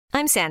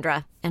I'm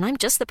Sandra, and I'm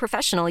just the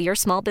professional your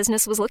small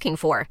business was looking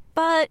for.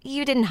 But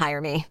you didn't hire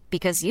me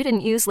because you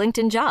didn't use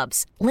LinkedIn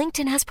Jobs.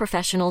 LinkedIn has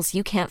professionals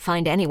you can't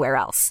find anywhere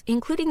else,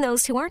 including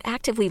those who aren't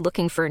actively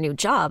looking for a new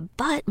job,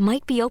 but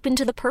might be open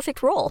to the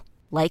perfect role,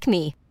 like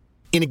me.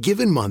 In a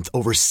given month,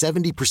 over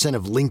 70%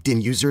 of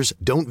LinkedIn users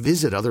don't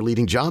visit other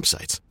leading job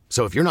sites.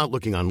 So if you're not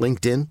looking on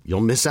LinkedIn,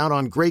 you'll miss out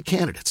on great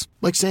candidates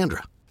like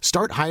Sandra.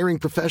 Start hiring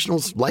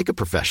professionals like a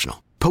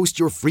professional. Post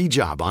your free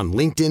job on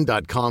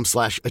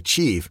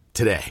linkedin.com/achieve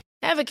today.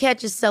 Ever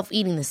catch yourself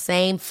eating the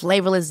same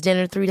flavorless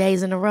dinner 3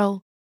 days in a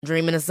row?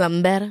 Dreaming of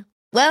something better?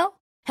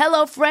 Well,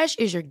 HelloFresh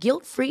is your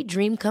guilt-free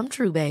dream come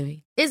true,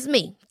 baby. It's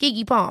me,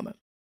 Keke Palmer.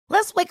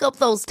 Let's wake up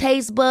those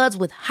taste buds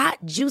with hot,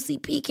 juicy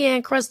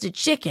pecan-crusted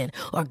chicken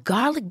or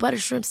garlic butter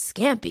shrimp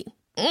scampi.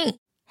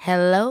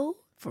 Hello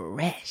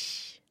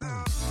Fresh.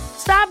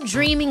 Stop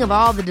dreaming of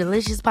all the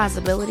delicious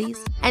possibilities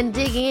and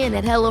dig in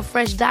at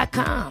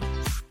HelloFresh.com.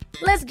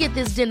 Let's get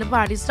this dinner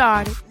party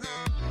started.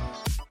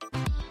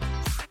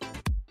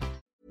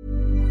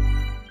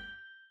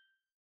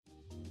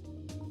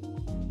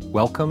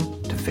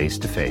 Welcome to Face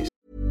to Face.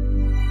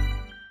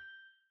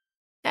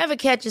 Ever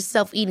catch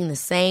yourself eating the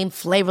same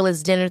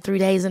flavorless dinner 3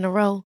 days in a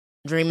row?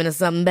 Dreaming of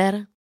something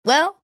better?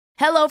 Well,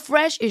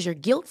 HelloFresh is your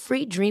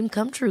guilt-free dream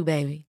come true,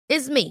 baby.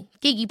 It's me,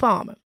 Keke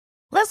Palmer.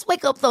 Let's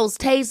wake up those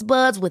taste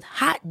buds with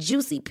hot,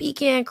 juicy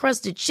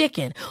pecan-crusted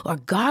chicken or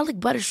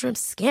garlic butter shrimp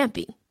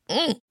scampi.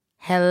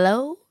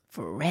 Hello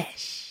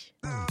Fresh.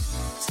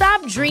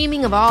 Stop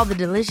dreaming of all the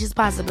delicious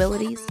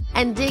possibilities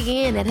and dig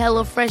in at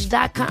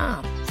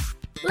HelloFresh.com.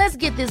 Let's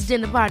get this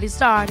dinner party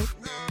started.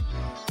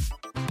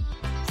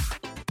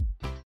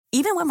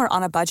 Even when we're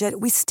on a budget,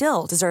 we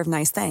still deserve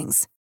nice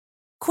things.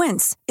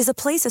 Quince is a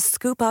place to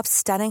scoop up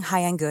stunning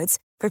high-end goods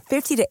for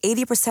 50 to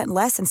 80%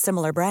 less than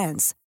similar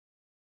brands.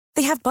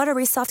 They have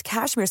buttery soft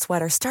cashmere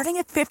sweaters starting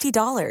at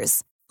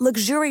 $50,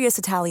 luxurious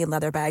Italian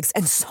leather bags,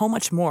 and so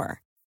much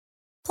more.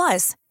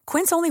 Plus,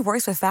 Quince only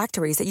works with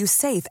factories that use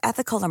safe,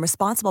 ethical, and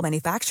responsible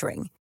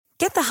manufacturing.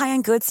 Get the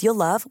high-end goods you'll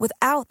love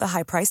without the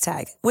high price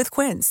tag with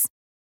Quince.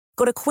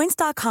 Go to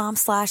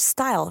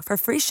quince.com/style for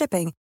free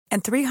shipping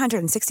and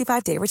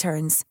 365-day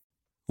returns.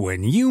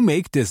 When you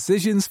make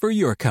decisions for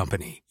your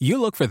company, you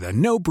look for the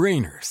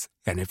no-brainers.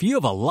 And if you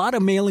have a lot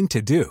of mailing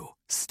to do,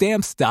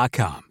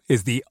 Stamps.com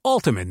is the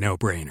ultimate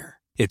no-brainer.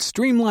 It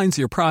streamlines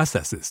your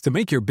processes to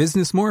make your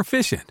business more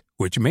efficient,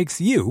 which makes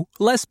you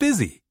less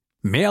busy.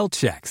 Mail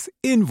checks,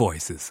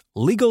 invoices,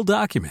 legal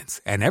documents,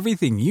 and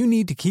everything you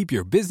need to keep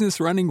your business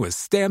running with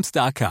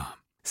Stamps.com.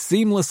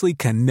 Seamlessly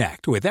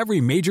connect with every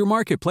major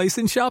marketplace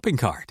and shopping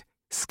cart.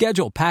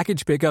 Schedule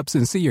package pickups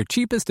and see your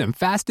cheapest and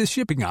fastest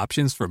shipping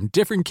options from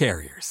different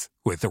carriers,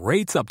 with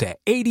rates up to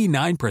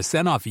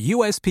 89% off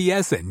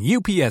USPS and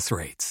UPS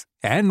rates.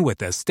 And with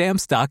the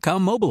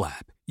Stamps.com mobile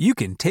app, you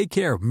can take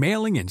care of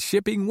mailing and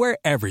shipping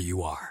wherever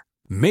you are.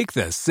 Make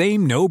the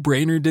same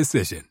no-brainer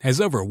decision as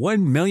over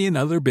 1 million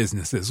other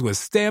businesses with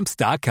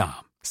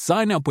Stamps.com.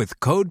 Sign up with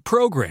code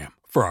PROGRAM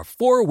for a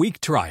 4-week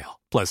trial,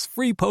 plus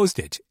free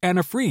postage and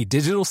a free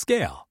digital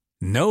scale.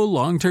 No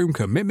long-term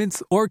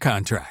commitments or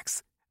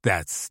contracts.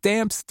 That's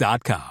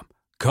Stamps.com.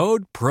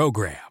 Code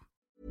PROGRAM.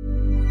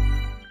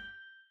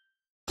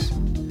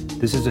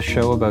 This is a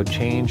show about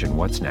change and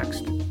what's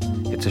next.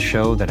 It's a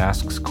show that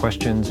asks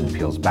questions and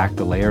peels back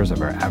the layers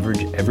of our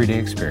average everyday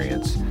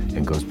experience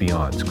and goes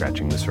beyond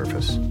scratching the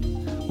surface.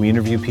 We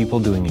interview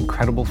people doing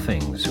incredible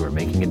things who are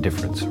making a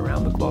difference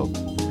around the globe.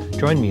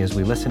 Join me as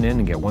we listen in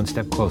and get one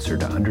step closer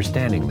to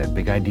understanding that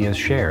big ideas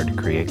shared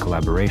create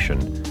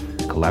collaboration.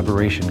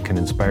 Collaboration can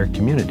inspire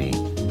community,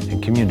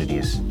 and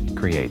communities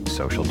create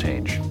social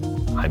change.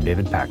 I'm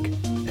David Peck,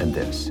 and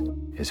this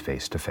is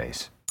Face to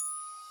Face.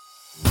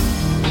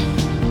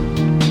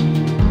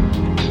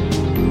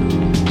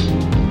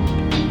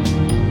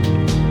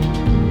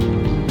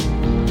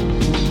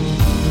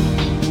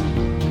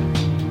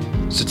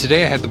 So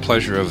today I had the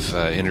pleasure of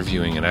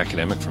interviewing an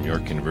academic from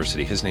York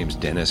University. His name's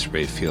Dennis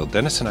Rayfield.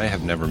 Dennis and I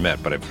have never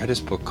met, but I've read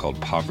his book called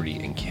Poverty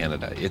in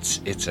Canada.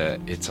 It's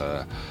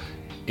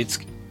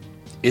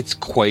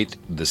quite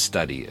the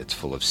study. It's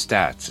full of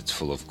stats, it's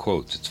full of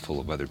quotes, it's full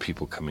of other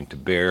people coming to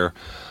bear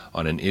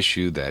on an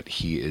issue that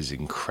he is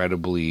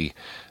incredibly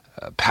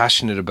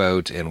passionate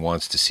about and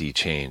wants to see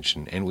change.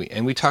 And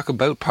we talk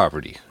about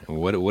poverty and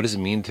what does it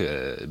mean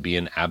to be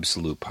in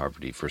absolute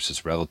poverty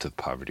versus relative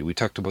poverty. We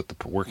talked about the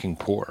working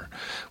poor.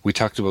 We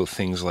talked about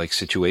things like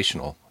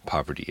situational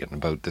poverty and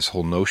about this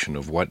whole notion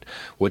of what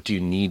do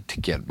you need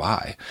to get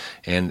by.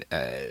 And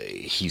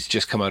he's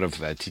just come out of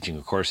teaching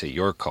a course at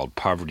York called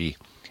Poverty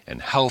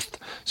and Health,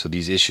 so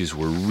these issues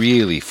were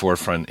really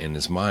forefront in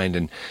his mind,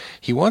 and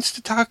he wants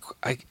to talk.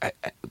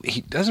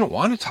 He doesn't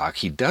want to talk.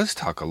 He does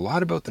talk a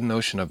lot about the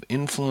notion of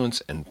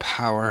influence and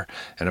power,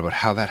 and about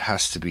how that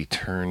has to be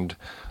turned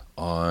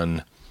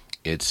on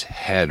its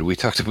head. We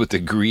talked about the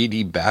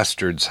greedy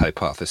bastards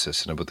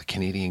hypothesis and about the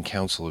Canadian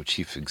Council of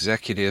Chief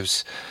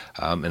Executives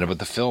and about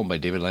the film by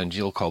David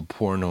Langeal called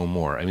Poor No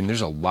More. I mean,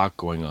 there's a lot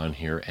going on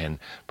here, and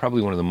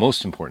probably one of the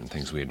most important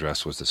things we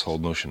addressed was this whole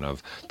notion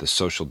of the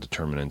social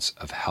determinants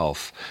of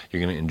health.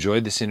 You're going to enjoy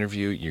this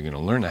interview. You're going to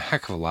learn a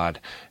heck of a lot,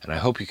 and I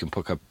hope you can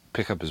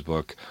pick up his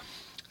book,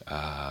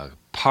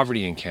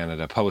 Poverty in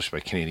Canada, published by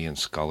Canadian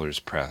Scholars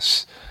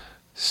Press.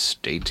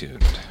 Stay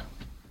tuned.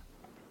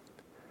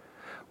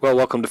 Well,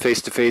 welcome to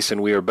Face to Face,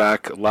 and we are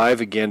back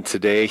live again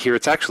today. Here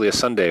it's actually a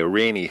Sunday, a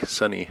rainy,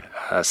 sunny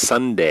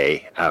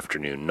Sunday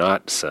afternoon,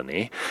 not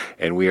sunny.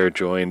 And we are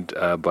joined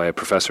by a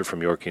professor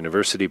from York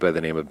University by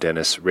the name of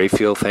Dennis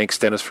Rayfield. Thanks,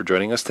 Dennis, for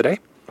joining us today.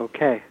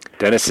 Okay.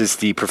 Dennis is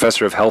the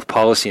professor of health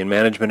policy and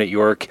management at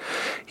York.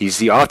 He's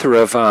the author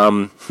of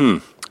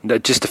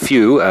just a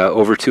few,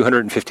 over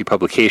 250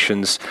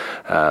 publications,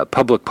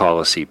 public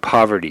policy,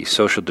 poverty,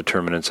 social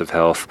determinants of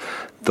health.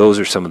 Those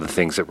are some of the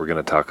things that we're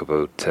going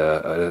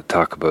to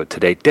talk about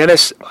today.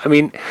 Dennis, I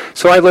mean,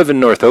 so I live in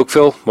North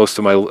Oakville. Most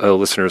of my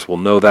listeners will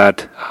know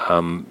that.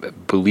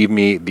 Believe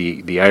me,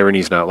 the irony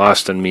is not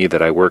lost on me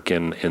that I work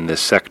in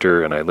this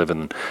sector and I live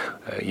in,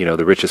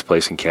 the richest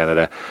place in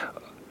Canada.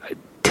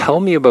 Tell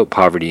me about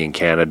poverty in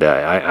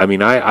Canada.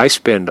 I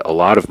spend a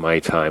lot of my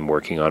time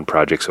working on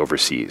projects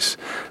overseas,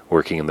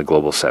 working in the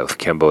global south,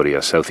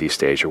 Cambodia,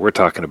 Southeast Asia. We're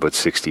talking about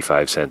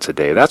 65 cents a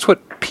day. That's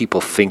what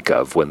people think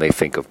of when they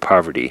think of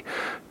poverty.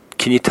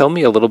 Can you tell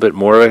me a little bit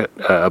more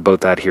about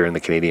that here in the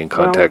Canadian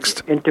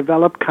context? Well, in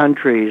developed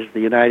countries,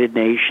 the United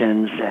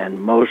Nations and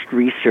most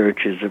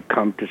researchers have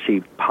come to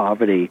see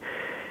poverty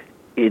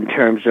in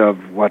terms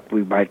of what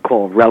we might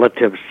call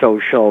relative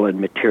social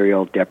and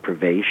material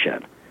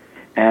deprivation.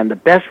 And the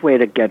best way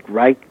to cut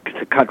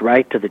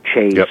right to the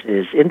chase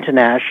is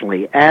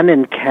internationally, and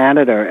in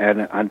Canada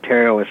and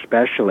Ontario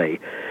especially,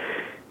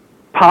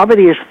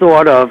 poverty is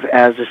thought of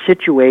as a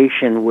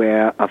situation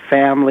where a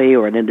family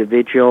or an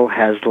individual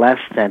has less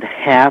than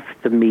half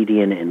the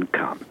median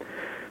income.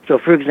 So,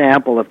 for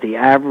example, if the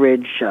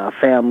average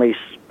family's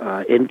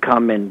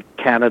income in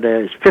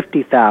Canada is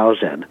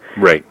 $50,000,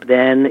 right,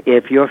 then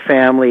if your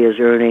family is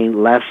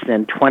earning less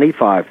than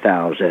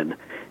 $25,000,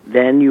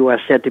 then you are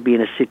said to be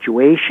in a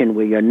situation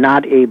where you're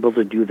not able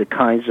to do the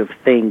kinds of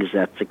things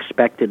that's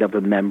expected of a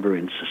member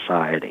in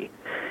society.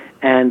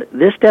 And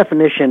this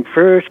definition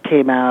first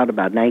came out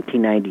about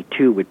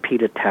 1992 with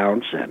Peter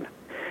Townsend.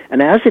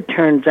 And as it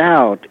turns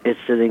out,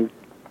 it's an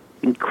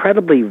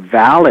incredibly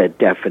valid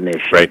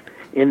definition, right,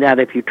 in that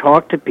if you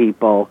talk to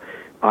people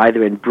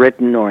either in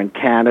Britain or in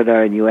Canada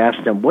and you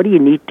ask them, what do you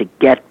need to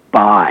get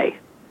by?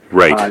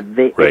 Right,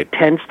 It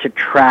tends to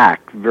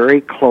track very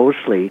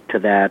closely to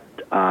that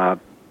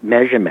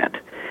measurement.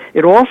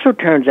 It also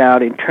turns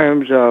out in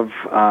terms of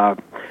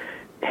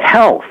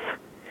health,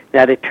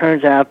 that it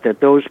turns out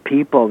that those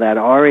people that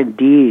are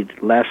indeed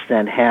less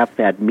than half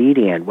that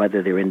median,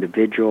 whether they're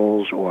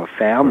individuals or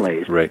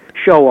families, right,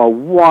 show a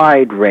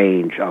wide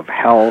range of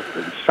health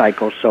and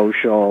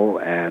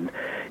psychosocial and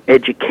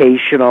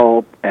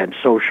educational and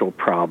social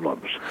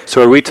problems.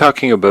 So are we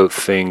talking about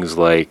things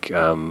like,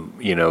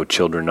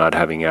 children not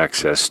having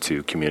access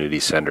to community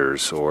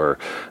centers or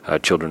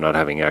children not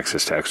having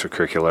access to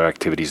extracurricular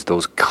activities,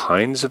 those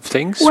kinds of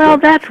things? Well,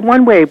 that's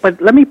one way,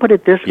 but let me put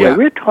it this way.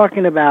 We're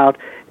talking about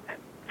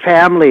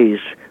families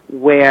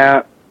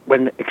where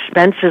when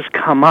expenses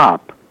come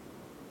up,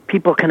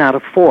 people cannot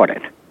afford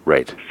it.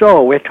 Right.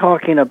 So we're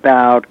talking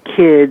about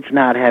kids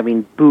not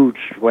having boots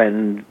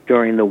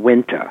during the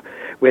winter.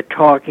 We're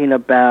talking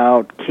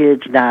about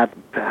kids not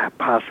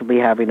possibly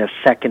having a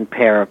second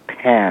pair of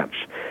pants.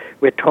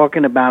 We're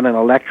talking about an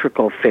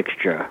electrical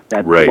fixture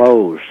that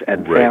blows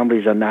and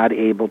families are not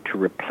able to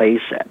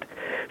replace it.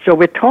 So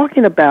we're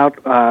talking about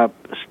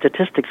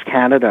Statistics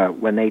Canada,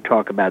 when they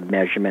talk about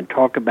measurement,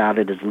 talk about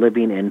it as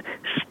living in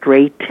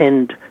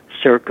straitened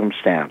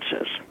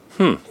circumstances.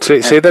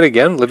 Say that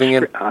again, living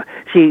in...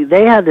 See,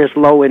 they have this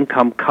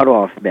low-income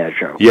cutoff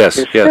measure. Yes,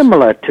 it's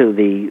similar to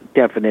the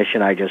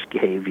definition I just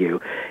gave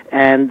you.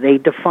 And they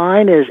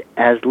define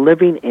as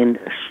living in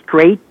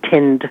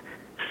straitened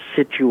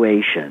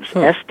situations,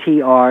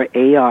 STRAITNED.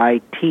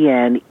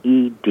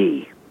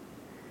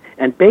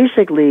 And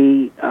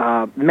basically,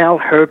 Mel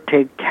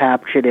Hertig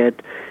captured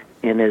it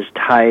in his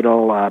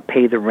title,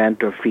 Pay the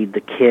Rent or Feed the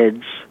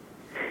Kids.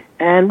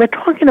 And we're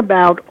talking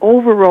about,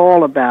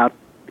 overall,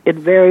 it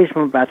varies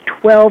from about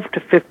 12 to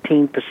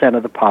 15%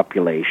 of the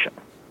population.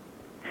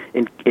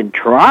 In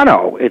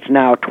Toronto, it's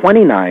now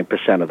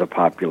 29% of the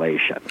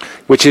population.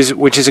 Which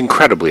is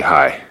incredibly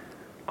high.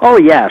 Oh,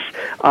 yes.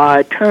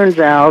 It turns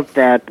out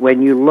that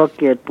when you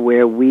look at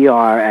where we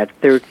are at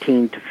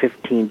 13 to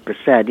 15%,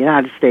 the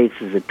United States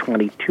is at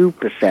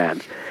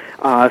 22%.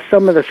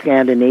 Some of the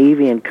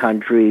Scandinavian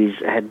countries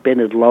had been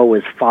as low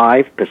as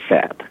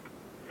 5%.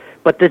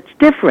 But it's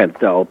different,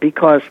 though,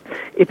 because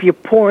if you're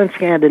poor in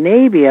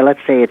Scandinavia, let's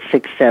say it's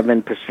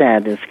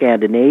 6-7% in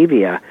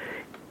Scandinavia,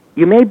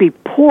 you may be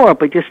poor,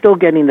 but you're still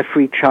getting the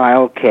free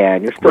child care,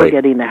 and you're still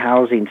getting the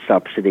housing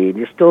subsidy, and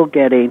you're still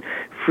getting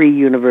free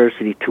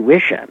university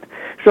tuition.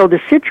 So the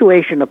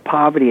situation of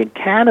poverty in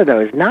Canada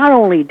is not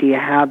only do you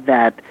have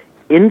that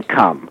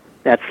income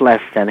that's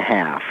less than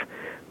half,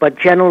 but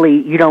generally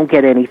you don't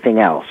get anything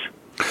else.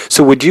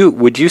 So would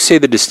you say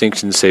the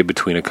distinction, say,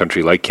 between a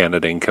country like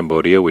Canada and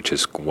Cambodia, which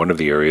is one of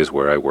the areas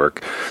where I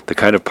work, the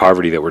kind of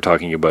poverty that we're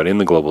talking about in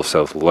the Global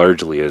South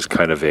largely is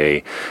kind of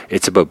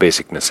it's about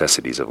basic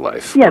necessities of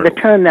life? Yeah, the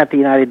term that the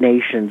United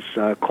Nations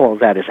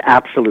calls that is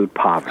absolute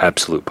poverty.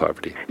 Absolute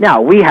poverty.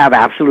 Now, we have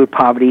absolute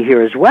poverty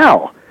here as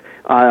well.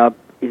 The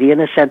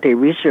Innocente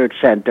Research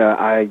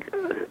Center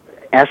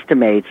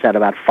estimates that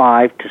about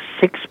 5 to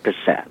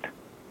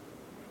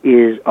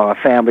 6% are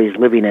families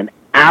living in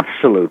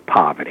absolute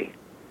poverty.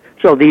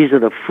 So these are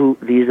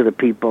the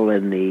people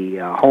in the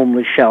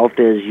homeless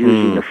shelters,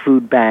 using the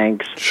food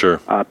banks,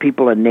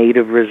 people in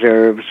native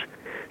reserves.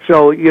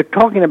 So you're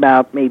talking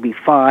about maybe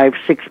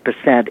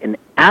 5-6% in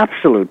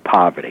absolute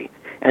poverty,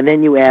 and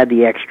then you add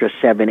the extra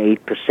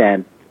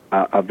 7-8%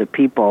 of the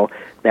people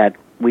that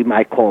we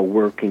might call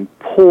working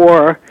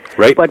poor.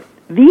 Right. But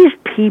these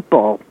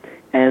people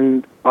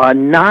are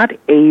not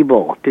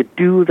able to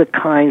do the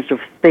kinds of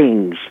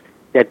things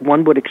that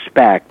one would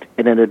expect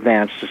in an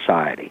advanced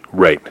society.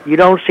 Right. You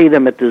don't see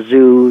them at the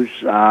zoos.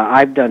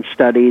 I've done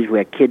studies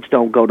where kids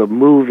don't go to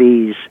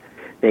movies.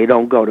 They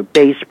don't go to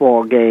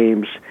baseball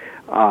games.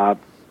 I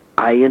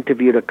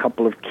interviewed a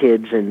couple of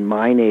kids in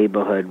my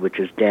neighborhood, which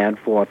is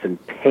Danforth and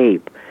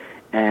Pape,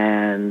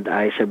 and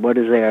I said, what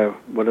are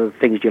the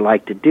things you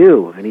like to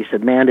do? And he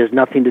said, man, there's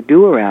nothing to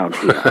do around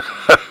here.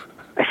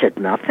 I said,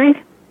 nothing?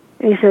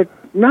 And he said,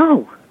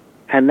 no.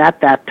 And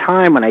at that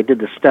time, when I did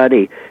the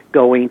study,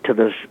 going to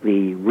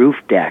the roof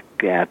deck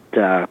at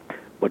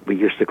what we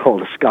used to call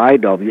the Sky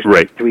Dome, used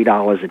to be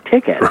 $3 a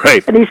ticket.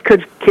 Right. And these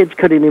kids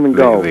couldn't even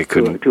go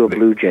to a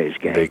Blue Jays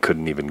game. They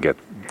couldn't even get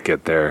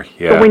there.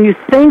 Yeah. So when you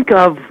think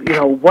of,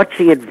 what's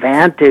the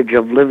advantage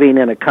of living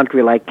in a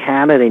country like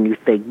Canada, and you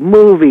think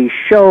movies,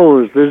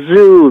 shows, the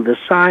zoo, the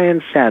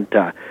science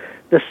center,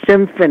 the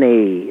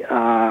symphony,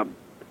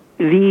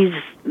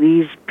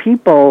 these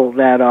people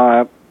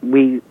that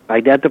we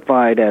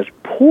identified as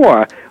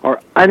poor are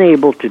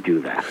unable to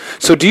do that.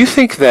 So do you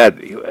think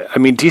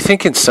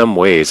in some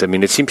ways,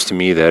 it seems to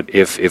me that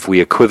if we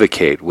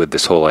equivocate with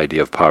this whole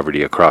idea of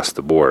poverty across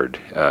the board,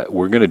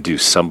 we're going to do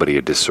somebody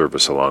a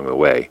disservice along the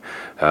way.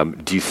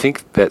 Do you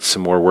think that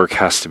some more work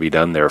has to be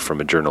done there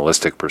from a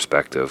journalistic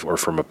perspective or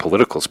from a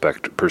political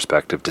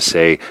perspective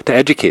to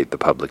educate the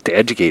public, to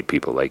educate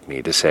people like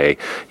me, to say,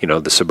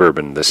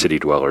 the city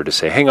dweller, to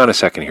say, hang on a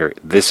second here,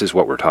 this is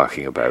what we're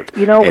talking about,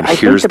 and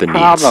here's the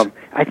needs.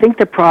 I think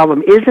the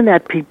problem isn't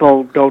that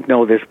people don't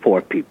know there's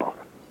poor people.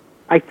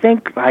 I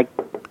think,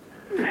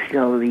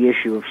 the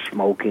issue of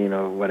smoking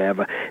or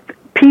whatever,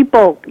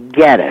 people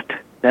get it,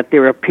 that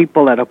there are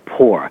people that are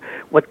poor.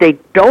 What they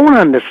don't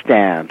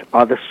understand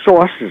are the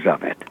sources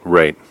of it.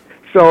 Right.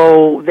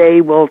 So they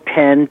will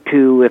tend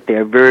to, if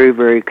they're very,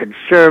 very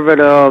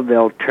conservative,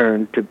 they'll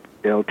tend to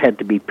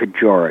be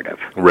pejorative.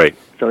 Right.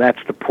 So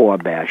that's the poor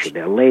bashing.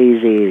 They're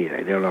lazy.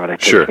 They don't know how to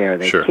take care of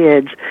their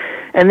kids.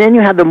 And then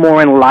you have the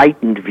more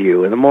enlightened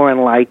view. And the more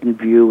enlightened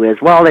view is,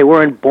 well, they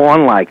weren't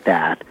born like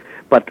that,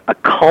 but a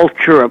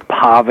culture of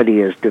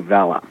poverty is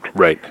developed.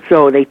 Right.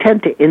 So they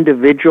tend to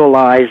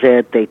individualize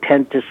it. They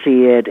tend to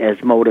see it as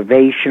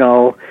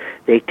motivational.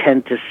 They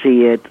tend to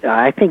see it,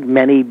 I think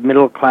many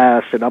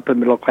middle-class and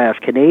upper-middle-class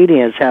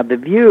Canadians have the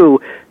view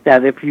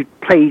that if you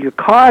play your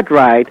card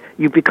right,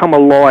 you become a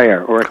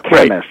lawyer or a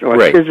chemist or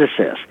a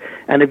physicist.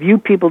 And if you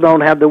people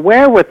don't have the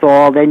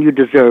wherewithal, then you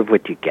deserve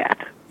what you get.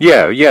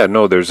 Yeah.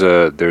 No, there's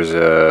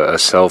a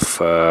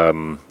self.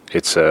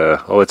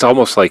 It's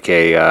almost like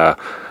a.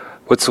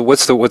 What's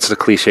the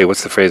cliche?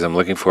 What's the phrase I'm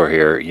looking for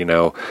here?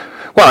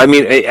 Well,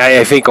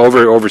 I think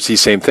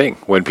overseas, same thing.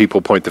 When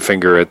people point the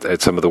finger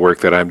at some of the work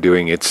that I'm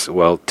doing, it's,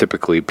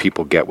 typically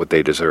people get what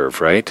they deserve,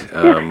 right?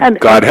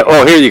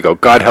 Here you go.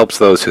 God helps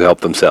those who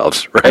help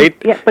themselves, right?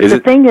 Yeah, but the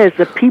thing is,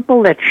 the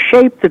people that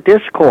shape the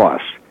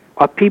discourse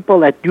are people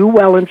that do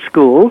well in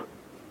school,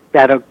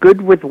 that are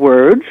good with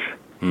words,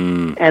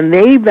 and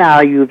they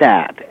value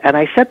that. And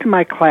I said to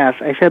my class,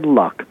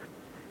 look,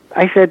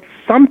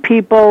 some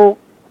people,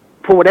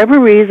 for whatever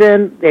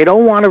reason, they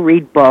don't want to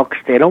read books,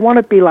 they don't want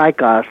to be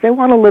like us, they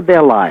want to live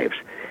their lives.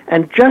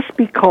 And just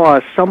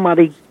because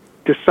somebody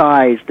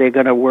decides they're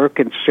going to work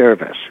in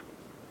service,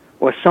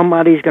 or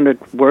somebody's going to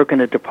work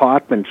in a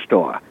department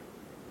store,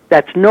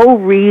 that's no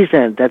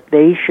reason that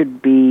they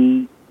should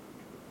be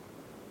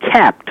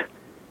kept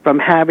from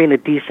having a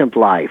decent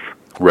life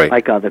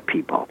like other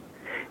people.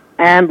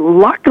 And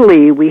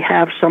luckily, we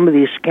have some of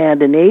these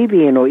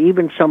Scandinavian or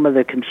even some of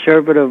the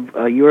conservative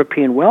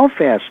European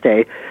welfare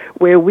state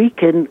where we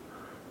can,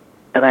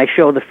 and I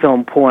show the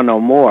film Poor No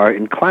More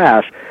in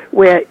class,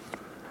 where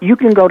you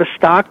can go to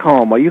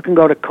Stockholm or you can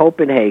go to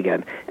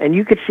Copenhagen and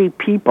you could see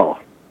people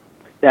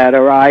that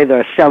are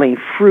either selling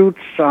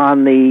fruits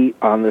on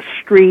the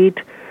street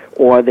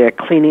or they're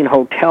cleaning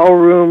hotel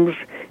rooms,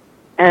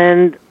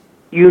 and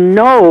you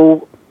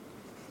know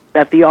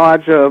that the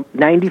odds are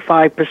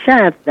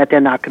 95% that they're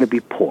not going to be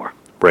poor.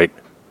 Right.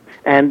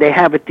 And they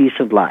have a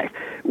decent life.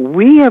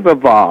 We have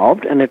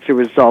evolved, and it's a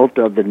result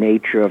of the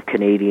nature of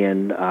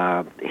Canadian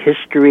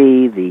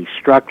history, the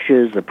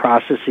structures, the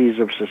processes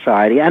of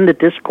society, and the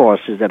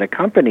discourses that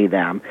accompany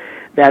them,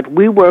 that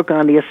we work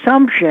on the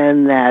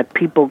assumption that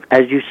people,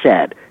 as you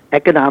said,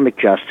 economic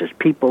justice,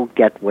 people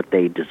get what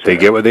they deserve. They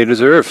get what they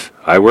deserve.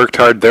 I worked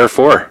hard,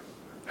 therefore.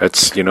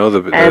 That's,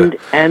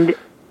 And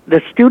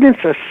the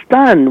students are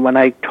stunned when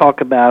I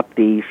talk about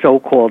the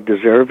so-called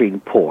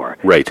deserving poor.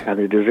 Right. And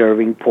the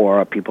deserving poor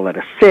are people that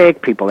are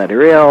sick, people that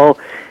are ill,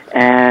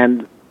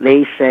 and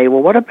they say,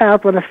 well, what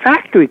about when a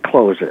factory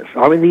closes?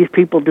 Aren't these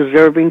people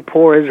deserving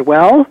poor as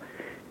well?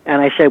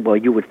 And I say, well,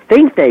 you would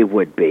think they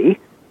would be,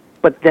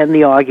 but then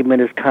the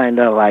argument is kind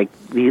of like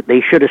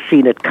they should have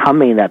seen it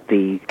coming that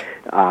the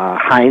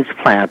Heinz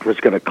plant was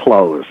going to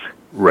close.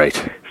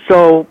 Right.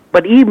 So,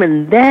 but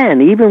even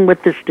then, even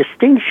with this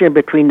distinction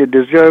between the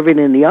deserving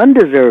and the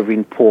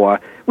undeserving poor,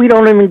 we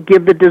don't even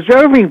give the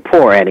deserving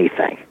poor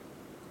anything.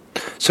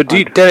 So,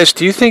 Dennis,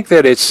 do you think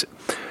it's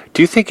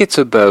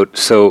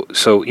about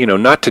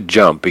not to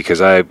jump,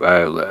 because I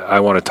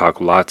want to talk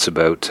lots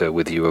about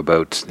with you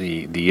about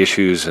the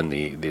issues and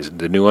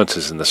the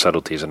nuances and the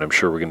subtleties, and I'm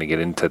sure we're going to get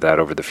into that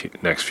over the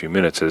next few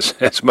minutes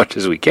as much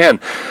as we can.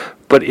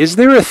 But is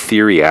there a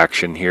theory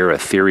action here, a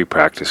theory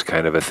practice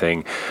kind of a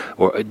thing,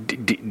 or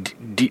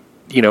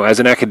as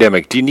an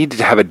academic, do you need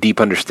to have a deep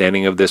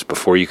understanding of this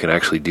before you can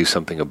actually do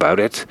something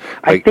about it?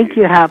 I think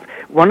you have.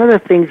 One of the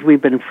things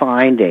we've been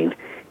finding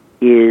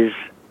is,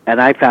 and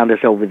I found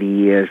this over the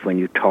years when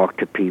you talk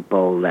to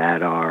people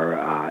that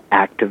are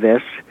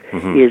activists,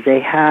 is they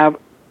have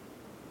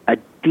a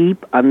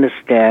deep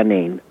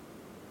understanding,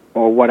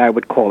 or what I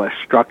would call a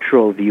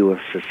structural view of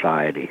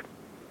society.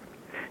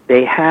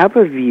 They have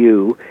a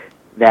view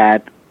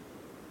that,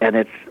 and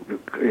it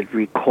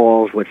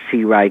recalls what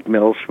C. Wright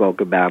Mills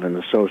spoke about in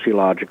the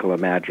sociological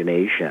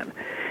imagination.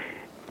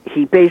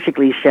 He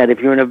basically said, if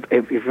you're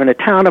in a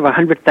town of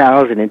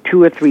 100,000 and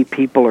 2 or 3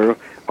 people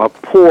are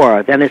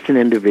poor, then it's an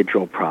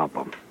individual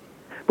problem.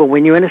 But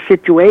when you're in a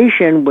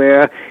situation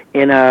where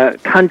in a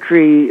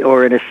country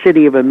or in a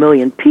city of 1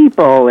 million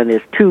people and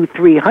there's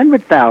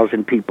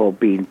 200,000-300,000 people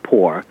being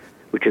poor,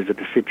 which is the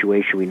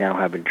situation we now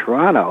have in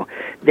Toronto,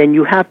 then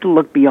you have to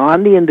look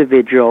beyond the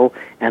individual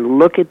and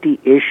look at the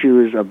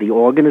issues of the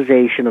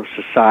organization of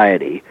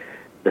society,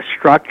 the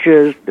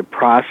structures, the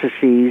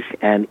processes,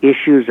 and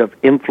issues of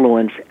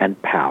influence and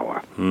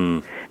power.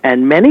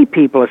 And many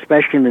people,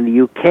 especially in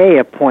the UK,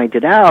 have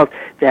pointed out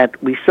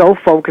that we so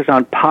focus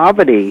on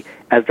poverty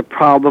as the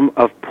problem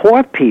of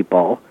poor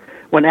people,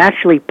 when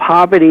actually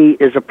poverty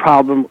is a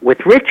problem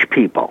with rich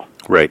people.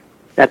 Right.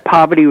 That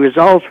poverty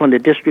results when the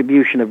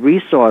distribution of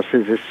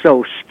resources is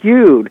so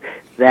skewed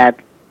that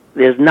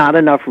there's not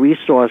enough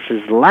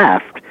resources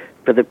left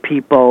for the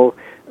people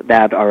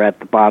that are at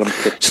the bottom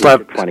 15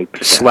 to 20%.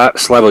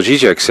 Slavoj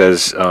Žižek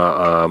says,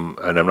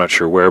 and I'm not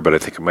sure where, but I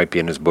think it might be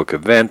in his book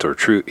Event or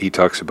True, he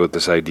talks about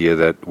this idea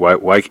that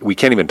why we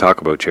can't even talk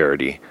about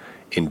charity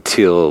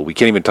until, we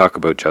can't even talk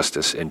about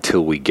justice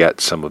until we get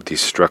some of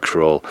these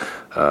structural,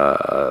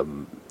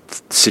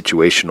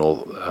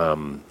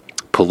 situational,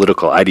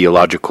 political,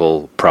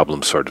 ideological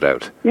problems sorted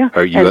out. Yeah.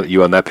 Are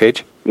you on that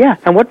page? Yeah,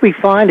 and what we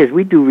find is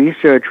we do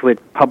research with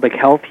public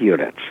health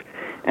units,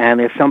 and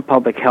there's some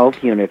public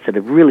health units that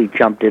have really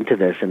jumped into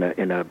this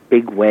in a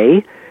big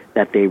way,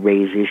 that they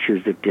raise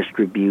issues of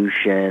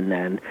distribution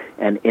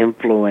and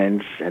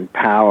influence and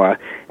power,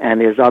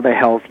 and there's other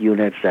health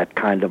units that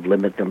kind of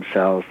limit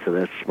themselves to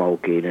the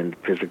smoking and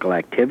physical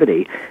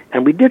activity.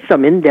 And we did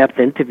some in-depth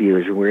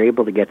interviews, and we were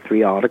able to get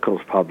 3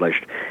 articles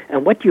published.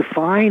 And what you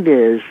find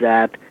is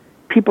that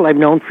people I've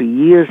known for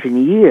years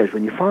and years,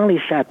 when you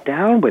finally sat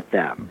down with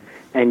them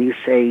and you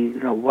say,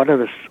 what are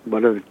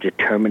the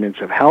determinants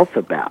of health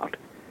about?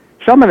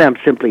 Some of them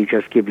simply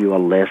just give you a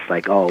list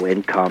like,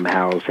 income,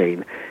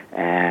 housing,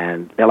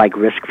 and they're like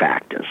risk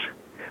factors.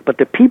 But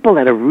the people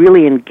that are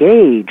really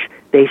engaged,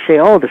 they say,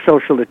 the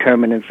social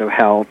determinants of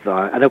health,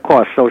 and of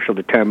course social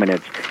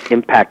determinants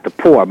impact the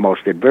poor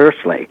most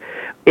adversely.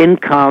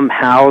 Income,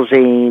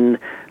 housing,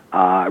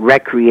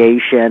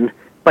 recreation.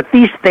 But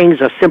these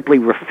things are simply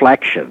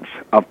reflections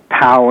of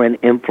power and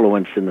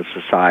influence in the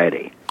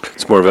society.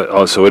 It's more of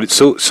a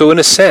so in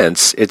a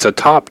sense, it's a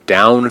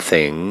top-down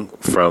thing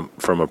from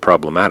a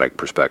problematic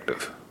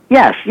perspective.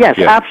 Yes,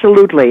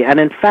 absolutely. And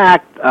in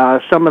fact,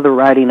 some of the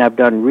writing I've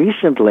done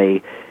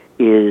recently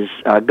is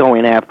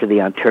going after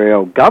the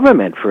Ontario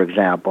government, for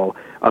example,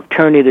 of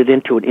turning it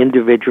into an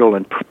individual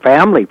and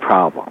family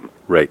problem.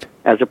 Right.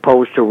 As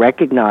opposed to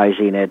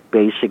recognizing it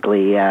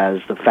basically as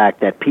the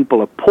fact that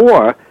people are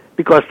poor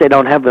because they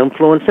don't have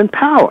influence and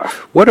power.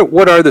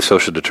 What are the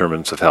social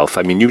determinants of health?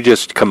 I mean, you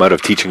just come out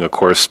of teaching a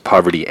course,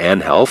 Poverty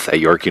and Health, at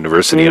York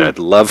University, and I'd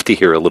love to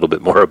hear a little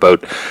bit more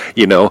about,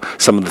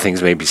 some of the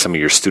things maybe some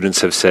of your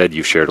students have said.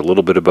 You've shared a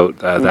little bit about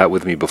that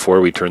with me before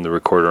we turned the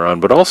recorder on,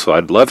 but also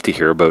I'd love to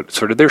hear about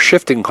sort of their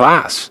shift in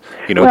class.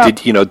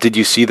 Did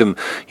you see them?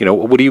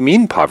 What do you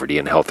mean poverty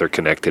and health are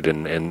connected?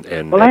 And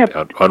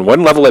on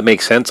one level it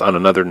makes sense, on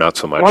another not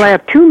so much. Well, I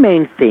have two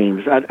main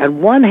themes.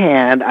 On one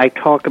hand, I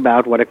talk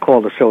about what I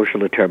call the social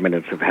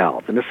determinants of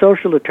health. And the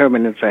social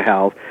determinants of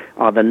health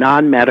are the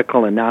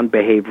non-medical and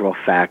non-behavioral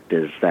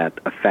factors that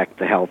affect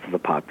the health of the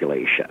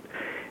population.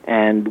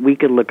 And we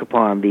can look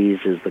upon these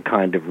as the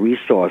kind of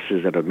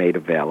resources that are made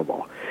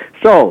available.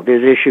 So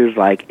there's issues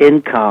like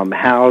income,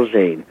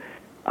 housing,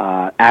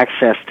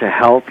 access to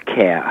health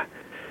care.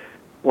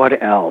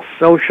 What else?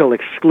 Social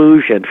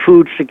exclusion,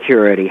 food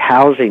security,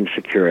 housing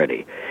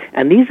security.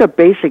 And these are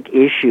basic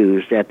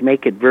issues that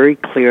make it very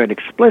clear and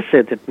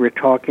explicit that we're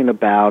talking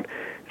about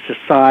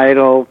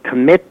societal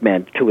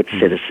commitment to its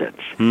citizens.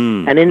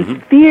 And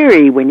in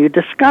theory, when you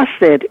discuss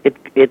it,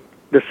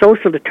 the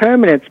social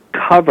determinants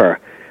cover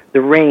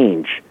the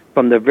range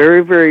from the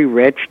very, very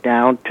rich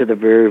down to the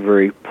very,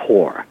 very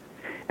poor.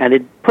 And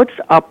it puts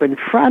up in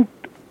front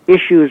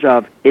issues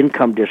of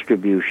income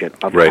distribution,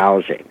 of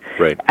housing.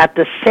 Right. At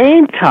the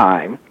same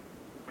time,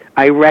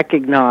 I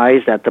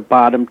recognize that the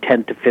bottom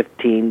 10 to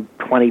 15,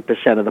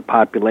 20% of the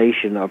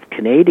population of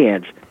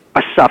Canadians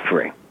are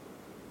suffering.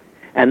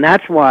 And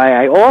that's why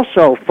I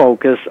also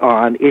focus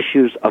on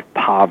issues of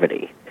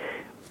poverty.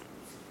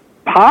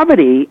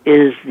 Poverty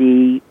is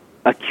the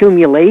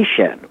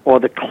accumulation or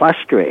the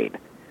clustering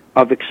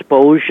of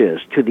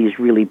exposures to these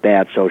really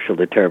bad social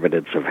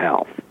determinants of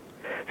health.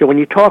 So when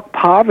you talk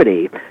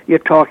poverty, you're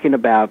talking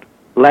about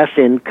less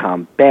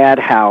income, bad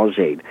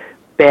housing,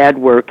 bad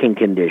working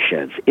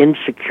conditions,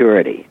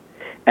 insecurity.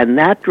 And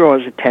that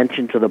draws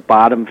attention to the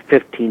bottom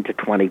 15 to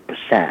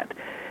 20%.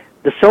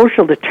 The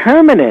social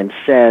determinant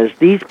says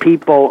these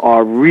people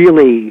are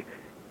really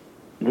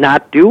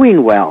not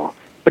doing well.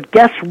 But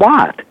guess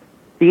what?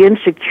 The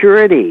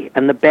insecurity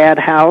and the bad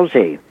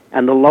housing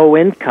and the low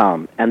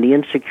income and the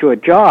insecure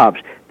jobs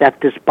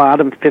that this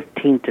bottom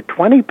 15 to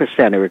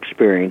 20% are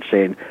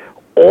experiencing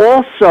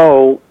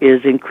also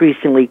is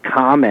increasingly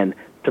common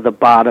to the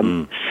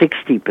bottom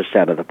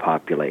 60% of the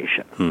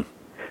population.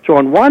 So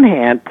on one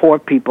hand, poor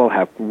people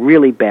have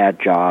really bad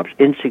jobs,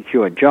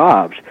 insecure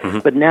jobs,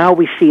 but now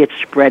we see it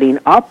spreading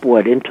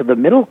upward into the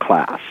middle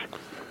class,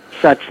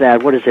 such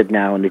that, what is it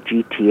now in the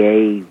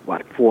GTA,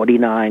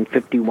 49,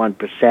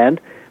 51%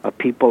 of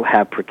people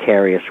have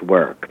precarious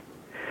work.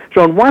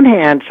 So on one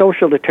hand,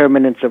 social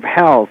determinants of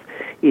health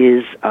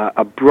is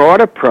a broad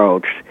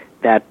approach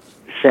that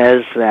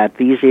says that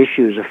these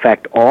issues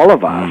affect all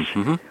of us,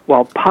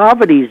 while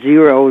poverty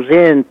zeroes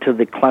in to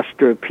the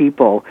cluster of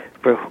people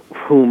for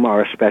whom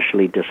are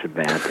especially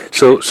disadvantaged.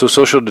 So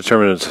social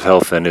determinants of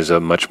health then is a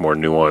much more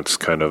nuanced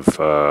kind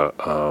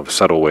of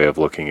subtle way of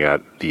looking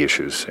at the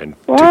issues. And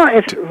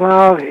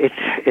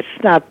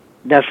it's not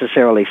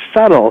necessarily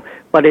subtle,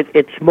 but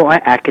it's more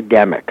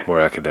academic.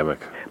 More academic.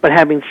 But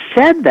having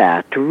said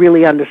that, to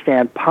really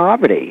understand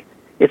poverty,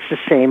 it's the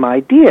same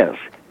ideas,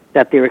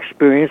 that they're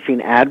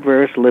experiencing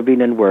adverse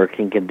living and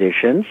working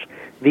conditions.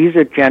 These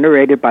are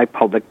generated by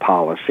public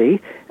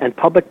policy, and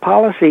public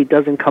policy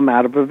doesn't come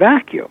out of a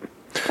vacuum.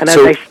 And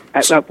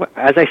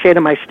as I say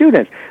to my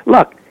students,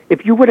 look,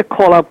 if you were to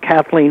call up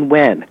Kathleen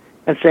Wynne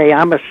and say,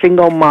 I'm a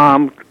single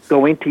mom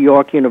going to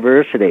York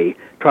University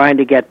trying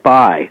to get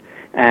by,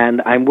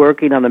 and I'm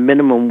working on a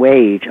minimum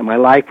wage, and my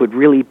life would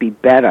really be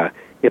better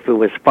if it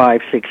was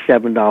 $5, $6,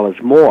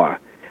 $7 more,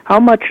 how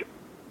much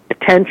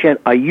attention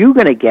are you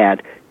going to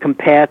get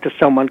compared to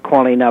someone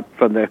calling up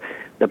from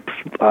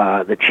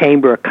the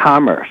Chamber of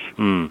Commerce,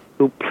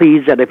 who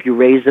pleads that if you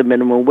raise the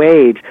minimum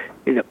wage,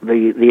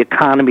 the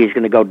economy is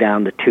going to go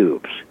down the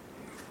tubes?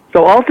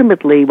 So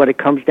ultimately, what it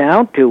comes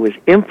down to is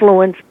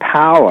influence,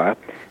 power,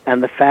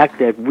 and the fact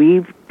that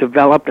we've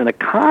developed an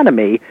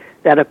economy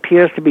that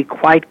appears to be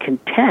quite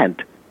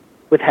content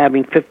with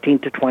having 15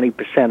 to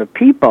 20% of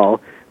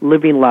people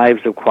living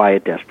lives of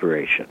quiet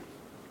desperation.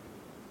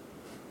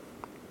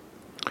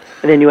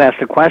 And then you ask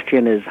the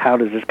question is, how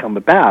does this come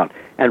about,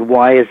 and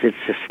why is it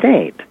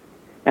sustained?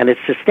 And it's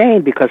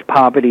sustained because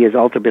poverty is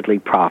ultimately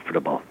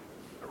profitable.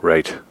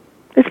 Right.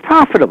 It's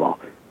profitable.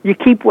 You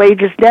keep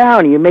wages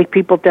down, you make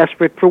people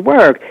desperate for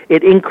work,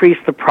 it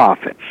increases the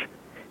profits.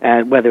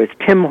 And whether it's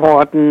Tim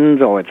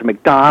Hortons or it's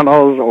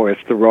McDonald's or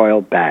it's the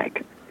Royal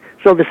Bank.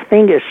 So this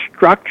thing is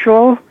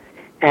structural,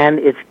 and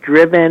it's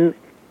driven,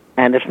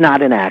 and it's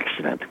not an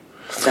accident.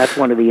 That's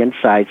one of the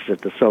insights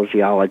that the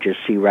sociologist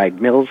C. Wright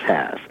Mills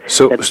has.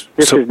 So this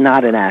is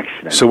not an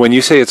accident. So when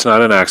you say it's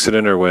not an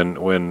accident, or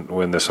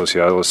when the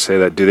sociologists say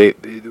that,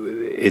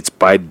 it's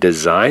by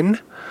design,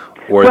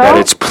 or that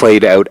it's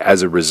played out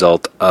as a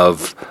result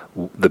of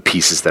the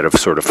pieces that have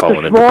sort of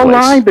fallen into place? There's a small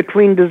line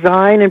between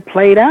design and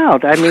played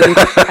out. I mean,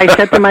 I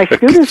said to my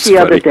students the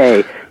other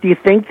day, do you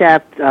think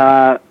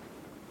that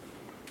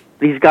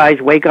these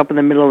guys wake up in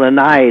the middle of the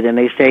night and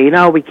they say,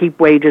 we keep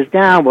wages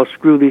down, we'll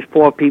screw these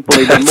poor people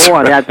even more,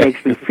 and that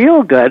makes me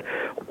feel good?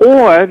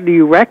 Or do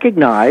you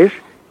recognize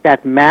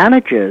that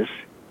managers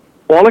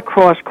all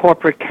across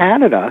corporate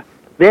Canada,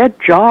 their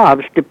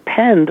jobs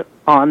depend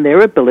on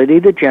their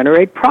ability to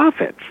generate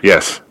profits?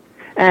 Yes.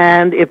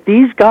 And if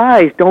these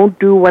guys don't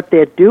do what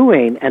they're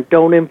doing and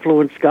don't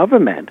influence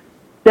government,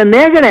 then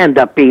they're going to end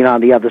up being on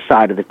the other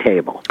side of the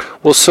table.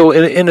 Well, so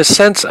in a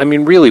sense, I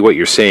mean, really what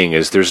you're saying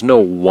is there's no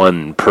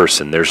one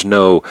person. There's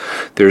no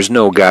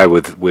guy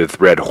with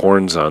red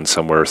horns on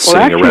somewhere sitting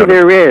around. Well, actually,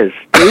 there is.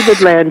 David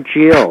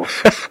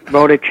Langiel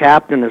wrote a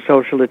chapter in the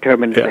Social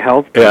Determinants of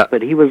Health book,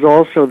 but he was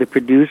also the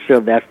producer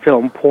of that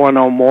film, Poor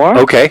No More.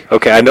 Okay,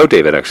 I know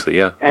David, actually,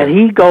 yeah. And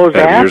he goes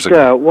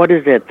after, what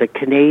is it, the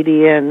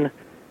Canadian...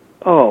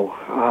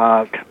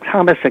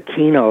 Thomas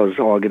Aquino's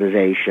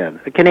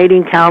organization, the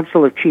Canadian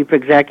Council of Chief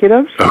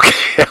Executives.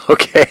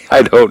 Okay,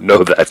 I don't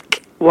know that.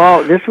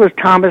 Well, this was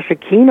Thomas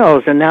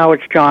Aquino's, and now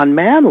it's John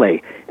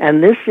Manley.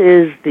 And this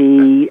is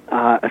the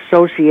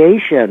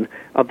association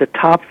of the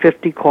top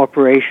 50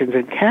 corporations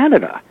in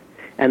Canada.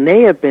 And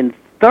they have been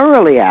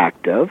thoroughly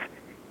active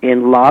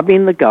in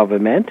lobbying the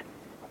government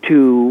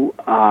to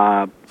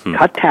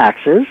cut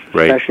taxes,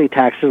 especially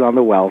taxes on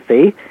the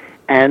wealthy,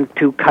 and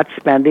to cut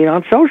spending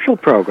on social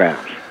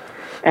programs.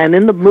 And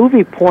in the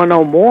movie Poor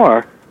No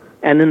More,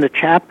 and in the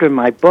chapter in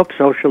my book,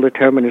 Social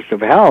Determinants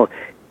of Health,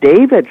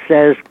 David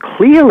says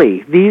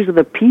clearly these are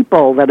the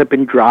people that have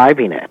been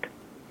driving it.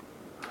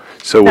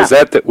 So was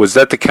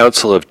that the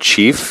Council of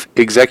Chief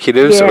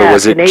Executives, or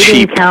was it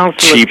Canadian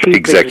cheap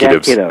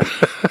executives?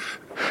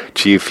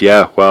 Chief,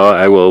 yeah. Well,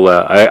 I will.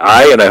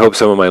 I hope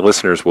some of my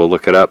listeners will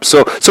look it up.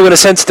 So in a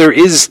sense, there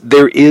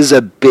is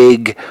a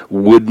big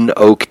wooden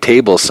oak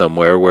table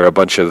somewhere where a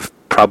bunch of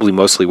probably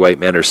mostly white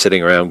men are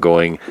sitting around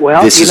going,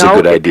 "This is a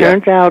good idea." It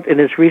turns out in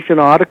this recent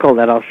article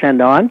that I'll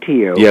send on to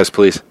you. Yes,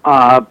 please.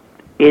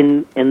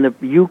 In the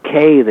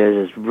UK,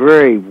 there's this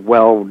very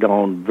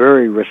well-known,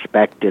 very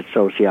respected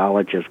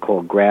sociologist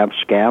called Graham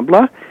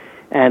Scambler,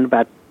 and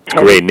about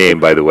great name,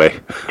 by the way.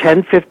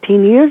 10,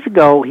 15 years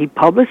ago, he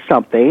published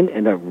something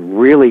in a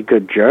really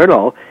good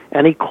journal,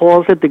 and he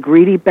calls it the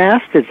greedy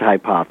bastards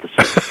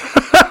hypothesis.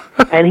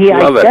 And he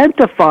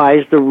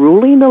identifies the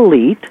ruling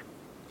elite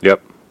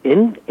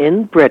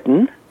in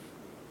Britain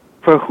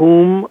for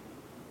whom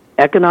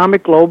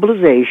economic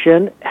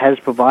globalization has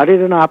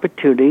provided an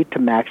opportunity to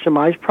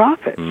maximize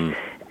profits.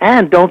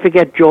 And don't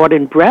forget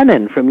Jordan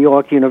Brennan from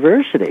York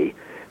University,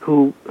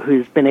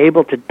 who's been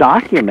able to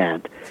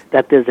document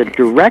that there's a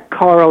direct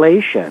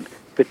correlation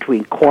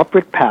between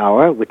corporate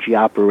power, which he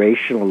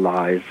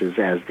operationalizes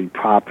as the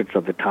profits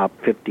of the top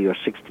 50 or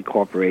 60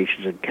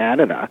 corporations in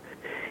Canada,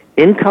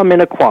 income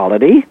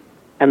inequality,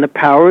 and the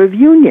power of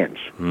unions.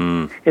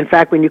 In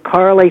fact, when you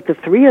correlate the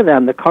three of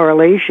them, the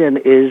correlation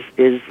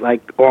is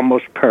like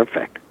almost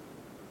perfect.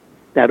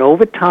 That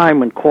over time,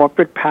 when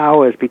corporate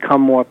power has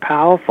become more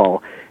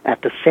powerful,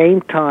 at the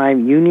same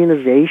time,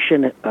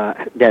 unionization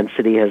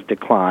density has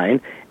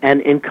declined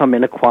and income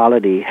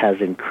inequality has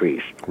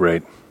increased.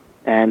 Right.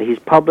 And he's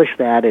published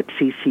that at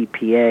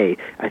CCPA.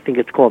 I think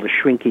it's called The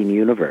Shrinking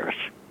Universe.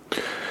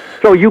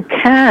 So you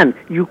can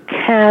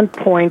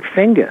point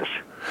fingers.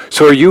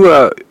 So are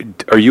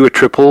you a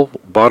triple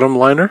bottom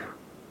liner?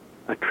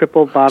 A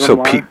triple bottom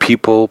liner? So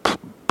people,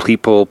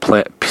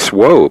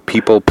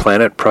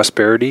 planet,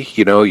 prosperity.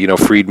 You know,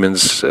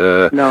 Friedman's.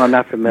 No, I'm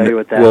not familiar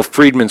with that. Well,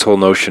 Friedman's whole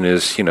notion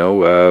is,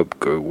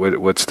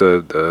 what's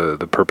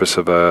the purpose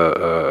of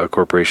a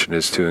corporation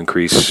is to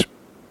increase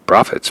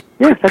profits.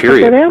 Yeah, that's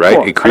period. What they're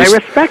right? For. And I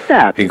respect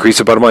that. Increase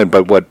the bottom line,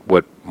 but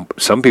what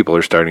some people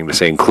are starting to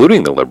say,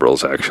 including the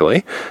liberals,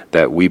 actually,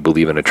 that we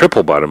believe in a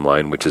triple bottom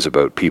line, which is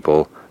about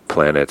people,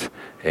 planet,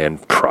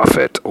 and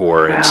profit,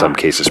 or in some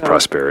cases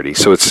prosperity.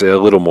 So it's a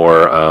little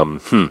more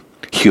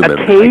human.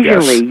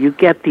 Occasionally, you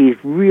get these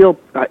real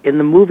in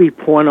the movie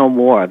Poor No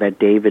More that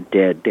David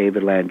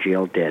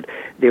Langiel did.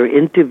 They're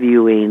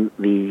interviewing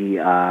the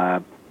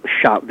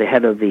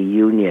head of the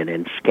union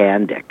in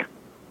Scandic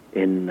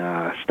in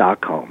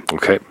Stockholm.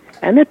 Okay.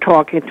 And they're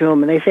talking to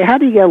him, and they say, "How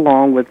do you get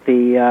along with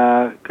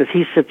the?" Because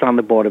he sits on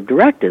the board of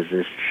directors,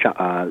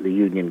 the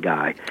union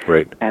guy,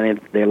 right?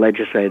 And they're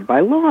legislated by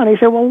law. And he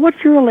said, "Well,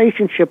 what's your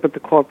relationship with the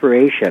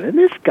corporation?" And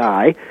this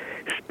guy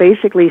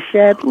basically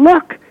said,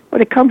 "Look,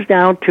 when it comes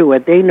down to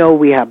it, they know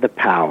we have the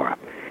power."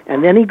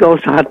 And then he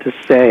goes on to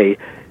say,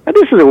 and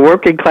this is a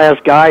working class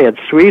guy in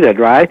Sweden,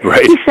 right?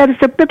 Right. He said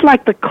it's a bit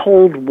like the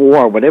Cold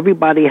War, when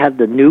everybody had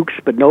the nukes,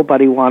 but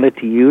nobody wanted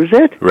to use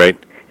it. Right.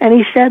 And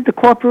he said the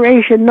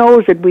corporation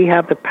knows that we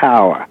have the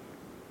power,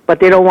 but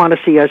they don't want to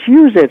see us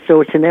use it,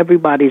 so it's in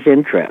everybody's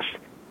interest.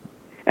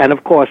 And,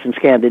 of course, in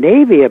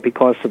Scandinavia,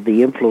 because of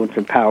the influence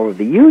and power of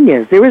the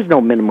unions, there is no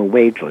minimum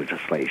wage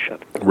legislation.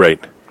 Right.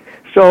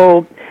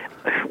 So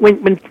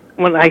when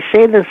I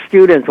say to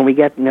students, when we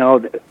get,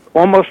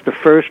 almost the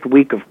first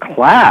week of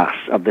class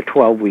of the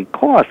 12-week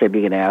course, they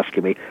begin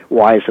asking me,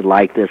 why is it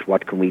like this?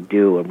 What can we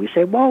do? And we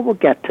say, well, we'll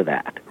get to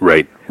that.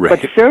 Right.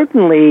 But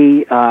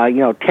certainly,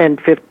 10,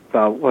 15,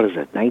 what is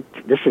it?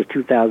 This is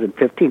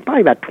 2015,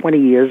 probably about 20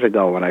 years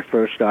ago when I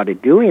first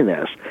started doing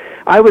this.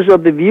 I was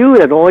of the view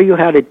that all you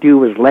had to do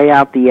was lay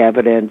out the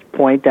evidence,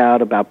 point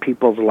out about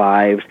people's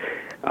lives,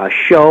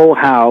 show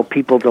how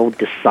people don't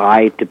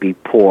decide to be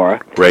poor,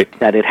 right,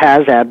 that it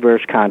has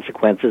adverse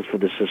consequences for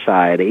the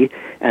society,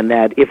 and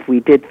that if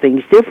we did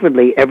things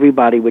differently,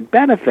 everybody would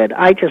benefit.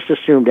 I just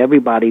assumed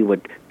everybody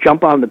would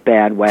jump on the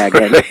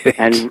bandwagon right.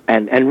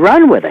 and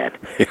run with it.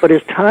 Yeah. But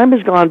as time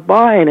has gone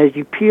by, and as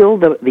you peel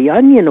the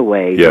onion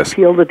away, yes. you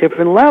peel the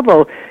different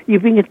level, you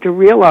begin to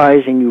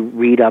realize, and you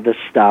read other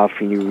stuff,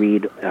 and you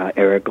read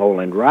Eric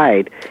Olin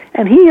Wright,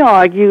 and he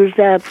argues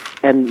that,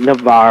 and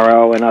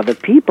Navarro and other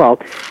people,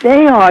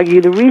 they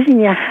argue the reason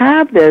you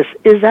have this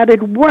is that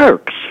it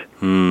works.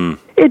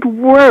 It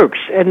works.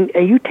 And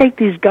you take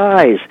these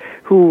guys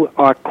who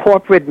are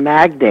corporate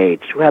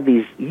magnates, who have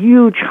these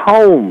huge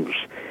homes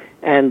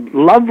and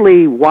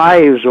lovely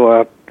wives,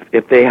 or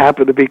if they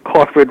happen to be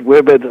corporate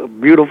women,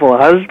 beautiful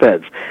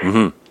husbands.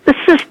 Mm-hmm. The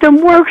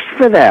system works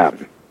for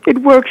them. It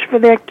works for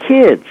their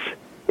kids.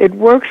 It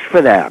works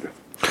for them.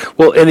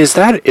 Well, and is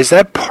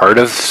that part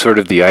of sort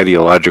of the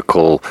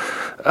ideological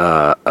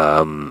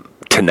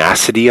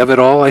tenacity of it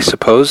all, I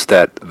suppose,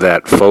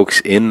 that folks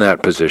in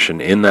that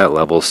position, in that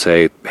level,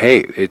 say,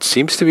 hey, it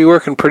seems to be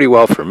working pretty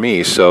well for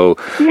me, so,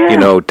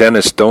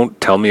 Dennis, don't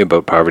tell me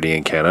about poverty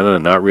in Canada.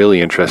 I'm not really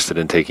interested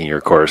in taking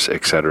your course,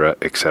 et cetera,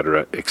 et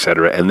cetera, et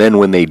cetera. And then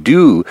when they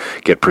do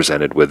get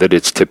presented with it,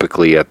 it's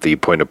typically at the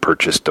point of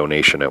purchase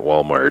donation at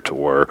Walmart,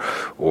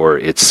 or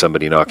it's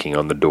somebody knocking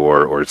on the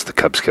door, or it's the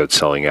Cub Scouts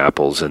selling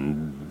apples,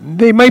 and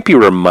they might be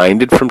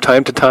reminded from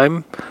time to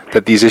time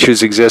that these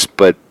issues exist,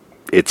 but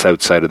it's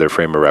outside of their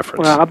frame of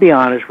reference. Well, I'll be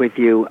honest with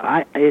you.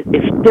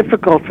 It's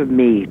difficult for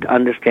me to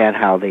understand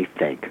how they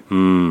think.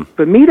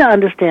 For me to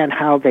understand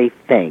how they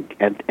think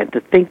and to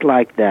think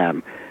like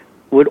them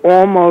would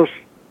almost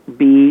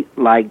be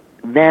like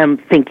them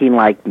thinking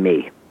like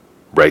me.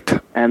 Right.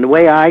 And the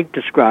way I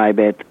describe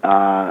it,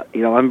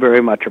 I'm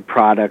very much a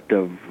product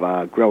of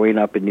growing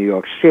up in New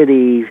York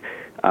City.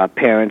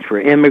 Parents were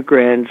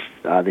immigrants.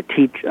 The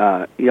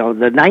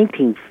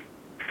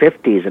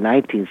 1950s and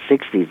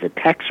 1960s, the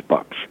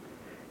textbooks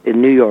in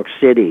New York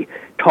City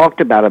talked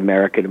about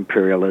American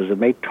imperialism.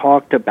 They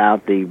talked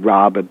about the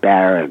robber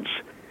barons.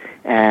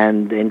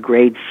 And in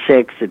grade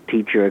 6, a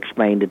teacher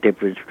explained the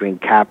difference between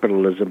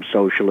capitalism,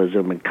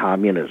 socialism, and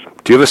communism.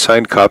 Do you have a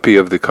signed copy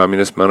of the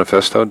Communist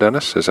Manifesto,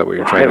 Dennis? Is that what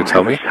you're trying to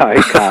tell me? I don't have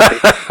a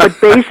signed copy.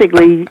 But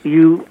basically,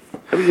 you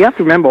have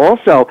to remember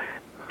also,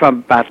 from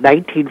about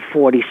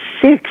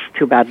 1946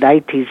 to about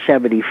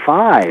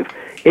 1975,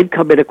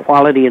 income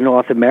inequality in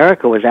North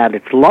America was at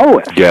its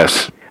lowest.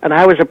 Yes. And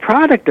I was a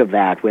product of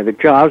that, where the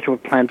jobs were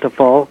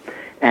plentiful,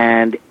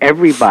 and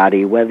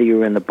everybody, whether you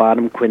were in the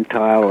bottom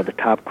quintile or the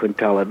top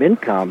quintile of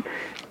income,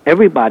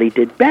 everybody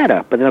did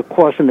better. But then, of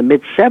course, in the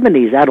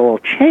mid-'70s, that all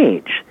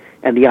changed,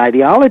 and the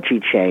ideology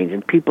changed,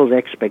 and people's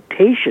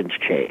expectations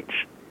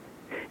changed.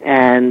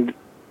 And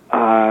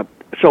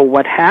so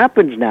what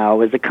happens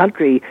now is the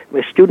country,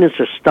 where students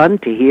are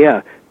stunned to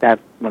hear that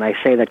when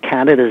I say that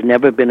Canada's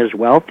never been as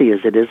wealthy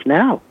as it is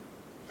now.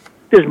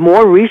 There's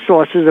more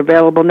resources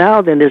available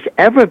now than there's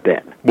ever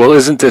been. Well,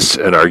 isn't this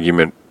an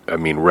argument,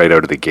 right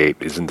out of the gate,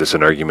 isn't this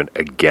an argument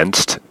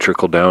against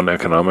trickle-down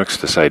economics,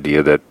 this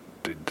idea that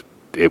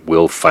it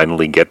will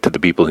finally get to the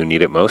people who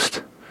need it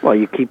most? Well,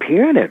 you keep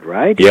hearing it,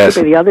 right? Yes.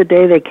 The other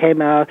day they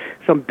came out,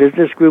 some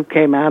business group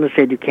came out and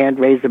said you can't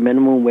raise the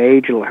minimum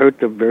wage, it'll hurt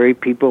the very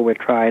people we're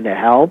trying to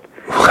help.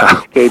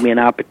 Wow. Which gave me an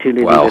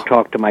opportunity to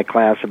talk to my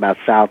class about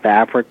South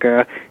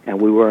Africa, and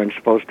we weren't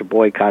supposed to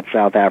boycott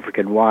South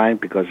African wine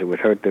because it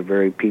would hurt the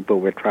very people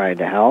we're trying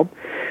to help.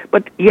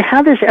 But you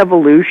have this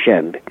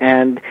evolution,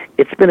 and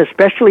it's been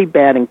especially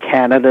bad in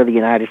Canada, the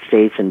United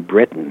States, and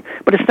Britain.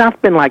 But it's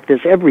not been like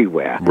this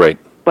everywhere. Right.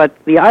 But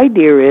the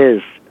idea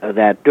is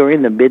that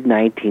during the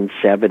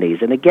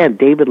mid-1970s, and again,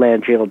 David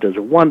Langille does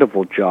a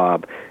wonderful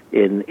job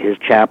in his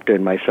chapter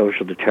in my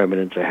Social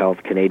Determinants of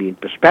Health Canadian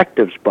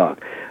Perspectives book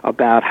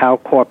about how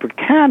corporate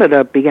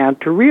Canada began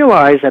to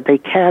realize that they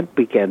can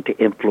begin to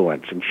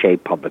influence and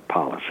shape public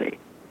policy.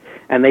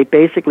 And they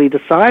basically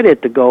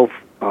decided to go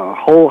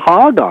whole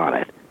hog on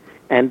it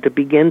and to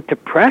begin to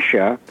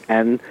pressure,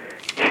 and,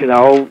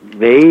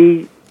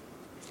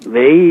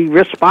 they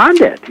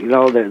responded.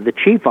 The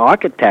chief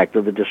architect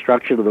of the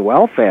destruction of the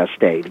welfare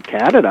state in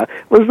Canada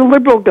was the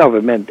Liberal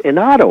government in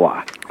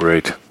Ottawa.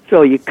 Right.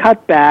 So you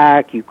cut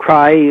back, you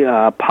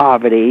cry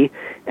poverty,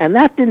 And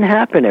that didn't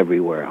happen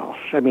everywhere else.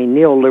 I mean,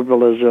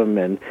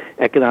 neoliberalism and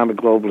economic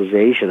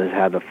globalization has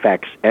had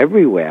effects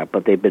everywhere,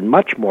 but they've been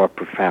much more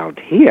profound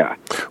here.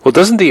 Well,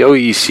 doesn't the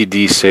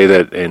OECD say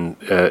that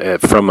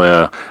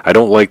I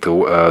don't like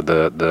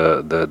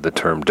the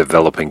term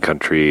developing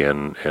country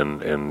and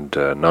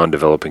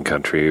non-developing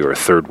country or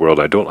third world.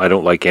 I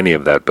don't like any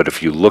of that. But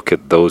if you look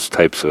at those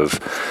types of,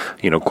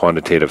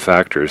 quantitative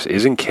factors,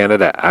 isn't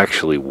Canada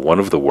actually one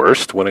of the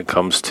worst when it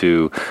comes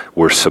to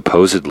we're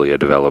supposedly a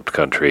developed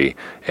country,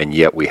 and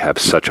yet we have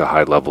such a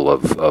high level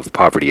of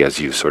poverty, as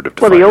you sort of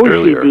defined earlier?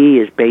 Well, the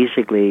OECD is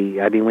basically,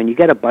 when you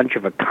get a bunch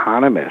of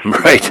economists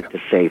right. to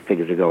say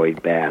things are going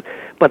bad.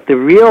 But the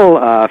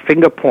real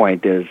finger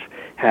pointers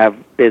have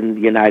been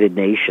the United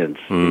Nations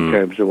in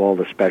terms of all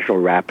the special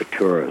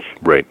rapporteurs.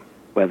 Right.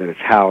 Whether it's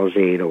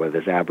housing or whether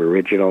it's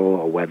Aboriginal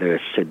or whether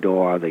it's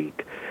CEDAW, the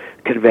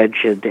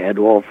Convention to End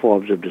All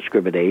Forms of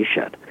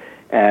Discrimination.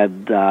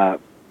 And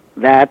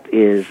that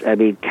is,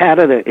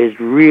 Canada is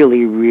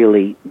really,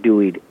 really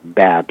doing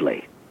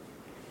badly.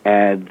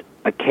 And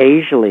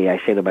occasionally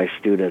I say to my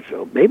students,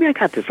 maybe I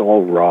got this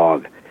all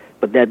wrong,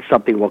 but then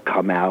something will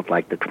come out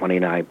like the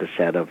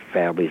 29% of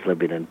families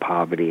living in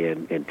poverty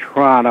in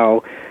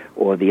Toronto,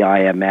 or the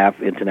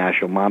IMF,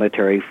 International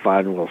Monetary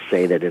Fund, will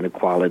say that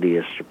inequality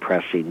is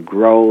suppressing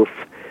growth,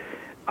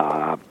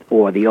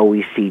 or the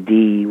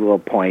OECD will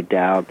point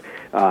out.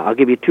 I'll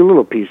give you two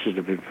little pieces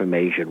of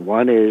information.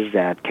 One is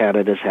that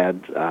Canada's had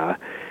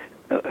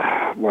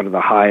one of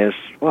the highest,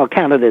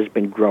 Canada's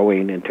been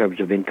growing in terms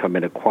of income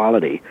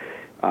inequality,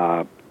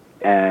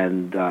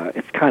 and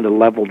it's kind of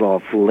leveled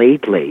off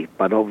lately,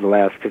 but over the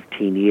last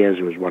 15 years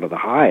it was one of the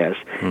highest.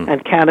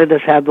 And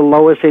Canada's had the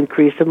lowest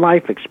increase in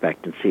life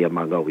expectancy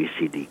among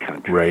OECD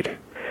countries. Right.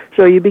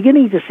 So you're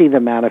beginning to see the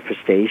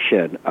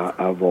manifestation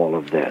of all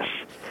of this.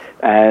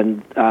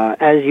 And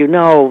as you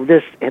know,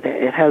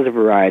 it has a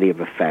variety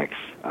of effects.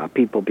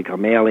 People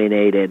become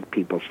alienated,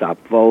 people stop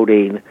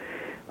voting.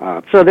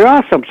 So there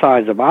are some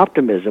signs of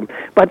optimism,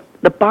 but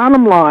the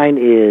bottom line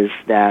is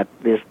that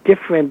there's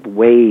different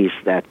ways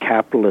that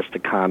capitalist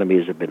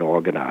economies have been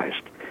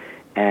organized.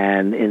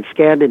 And in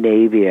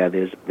Scandinavia,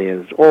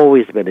 there's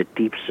always been a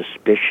deep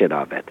suspicion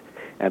of it.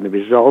 And the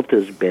result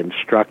has been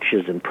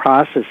structures and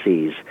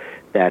processes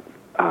that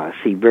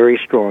see very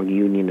strong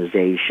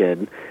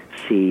unionization,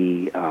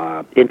 see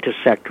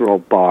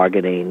intersectoral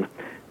bargaining,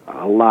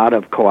 a lot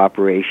of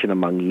cooperation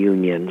among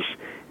unions.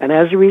 And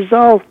as a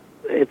result,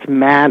 it's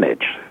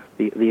managed.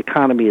 The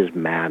economy is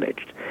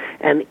managed.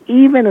 And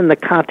even in the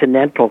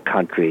continental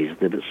countries,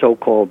 the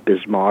so-called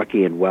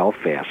Bismarckian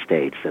welfare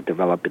states that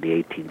developed in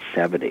the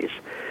 1870s,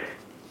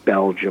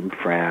 Belgium,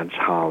 France,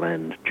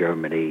 Holland,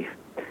 Germany,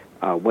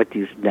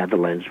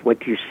 Netherlands,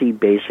 what you see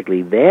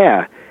basically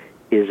there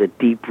is a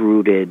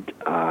deep-rooted,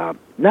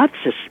 not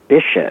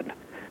suspicion,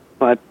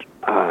 but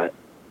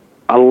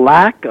a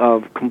lack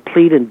of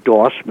complete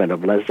endorsement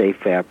of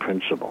laissez-faire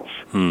principles.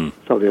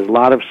 So there's a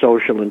lot of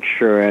social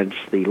insurance.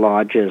 The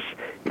largest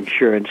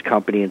insurance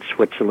company in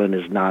Switzerland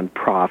is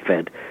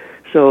non-profit.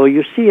 So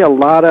you see a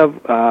lot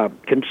of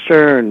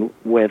concern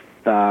with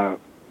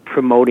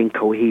promoting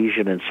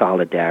cohesion and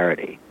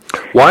solidarity.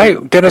 Why,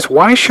 Dennis,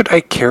 why should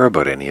I care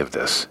about any of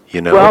this?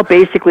 Well,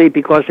 basically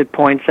because it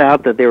points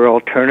out that there are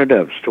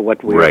alternatives to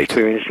what we're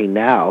experiencing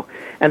now.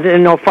 And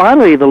then,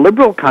 finally, the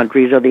liberal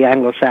countries are the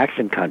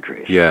Anglo-Saxon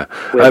countries, where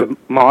the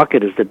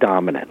market is the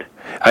dominant.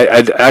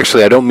 I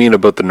don't mean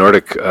about the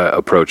Nordic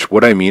approach.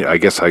 What I mean, I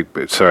should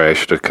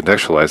have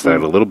contextualized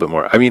that a little bit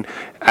more. I mean,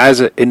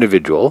 as an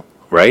individual,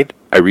 right?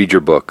 I read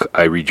your book.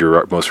 I read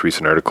your most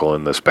recent article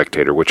in The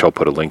Spectator, which I'll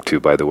put a link to,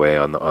 by the way,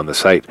 on the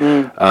site.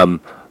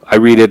 I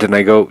read it and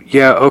I go,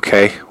 yeah,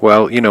 okay,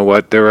 well, you know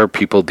what, there are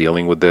people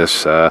dealing with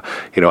this, I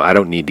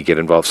don't need to get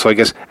involved. So I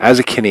guess as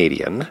a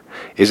Canadian,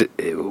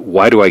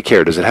 why do I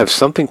care? Does it have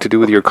something to do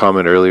with your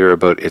comment earlier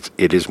about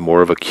it is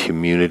more of a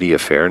community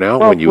affair now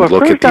when you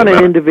look at the on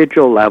an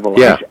individual level?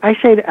 Yeah. I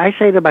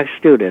say to my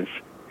students,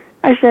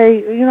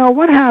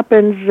 what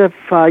happens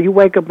if you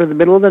wake up in the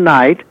middle of the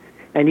night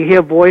and you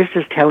hear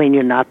voices telling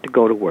you not to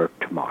go to work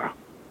tomorrow?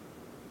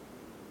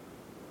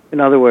 In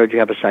other words, you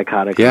have a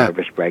psychotic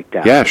nervous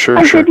breakdown. Yeah, sure.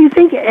 I said, do you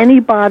think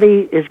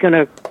anybody is going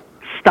to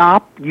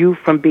stop you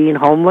from being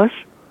homeless?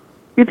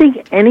 You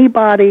think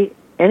anything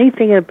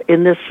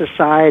in this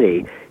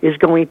society is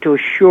going to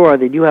assure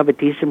that you have a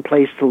decent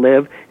place to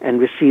live and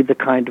receive the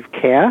kind of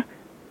care?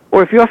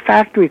 Or if your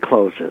factory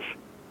closes,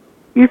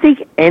 you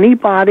think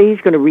anybody's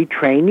going to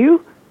retrain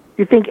you?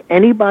 You think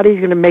anybody's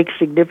going to make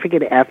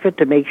significant effort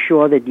to make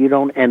sure that you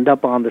don't end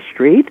up on the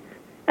street?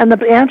 And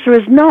the answer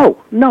is no,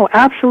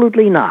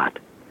 absolutely not.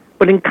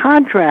 But in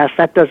contrast,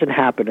 that doesn't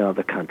happen in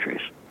other countries.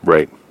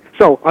 Right.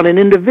 So on an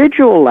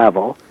individual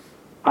level,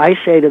 I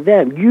say to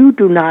them, you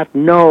do not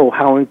know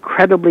how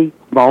incredibly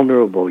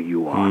vulnerable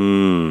you are.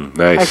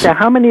 Nice. I say,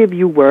 how many of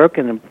you work?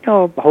 And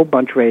a whole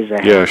bunch raise their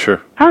hand. Yeah,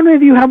 sure. How many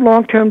of you have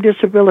long-term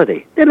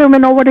disability? They don't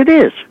even know what it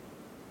is.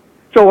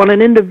 So on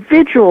an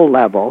individual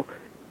level,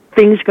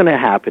 things are going to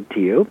happen to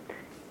you,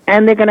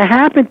 and they're going to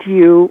happen to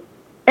you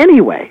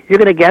anyway. You're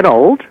going to get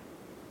old.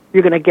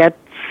 You're going to get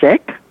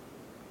sick.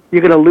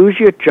 You're going to lose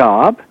your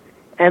job,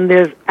 and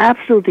there's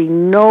absolutely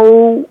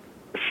no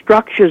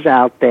structures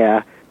out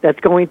there that's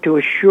going to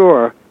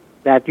assure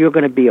that you're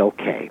going to be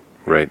okay.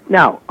 Right.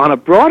 Now, on a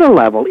broader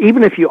level,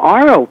 even if you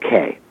are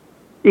okay,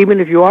 even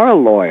if you are a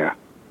lawyer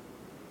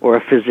or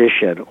a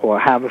physician or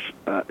have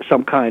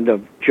some kind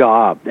of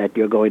job that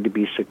you're going to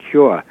be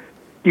secure,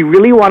 do you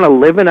really want to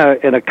live in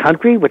a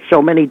country with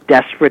so many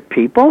desperate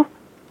people?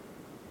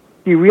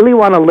 Do you really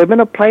want to live in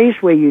a place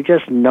where you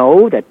just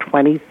know that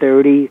 20,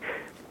 30,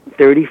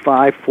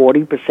 35,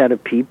 40%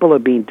 of people are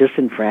being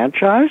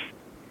disenfranchised?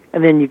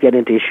 And then you get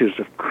into issues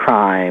of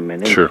crime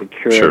and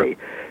insecurity.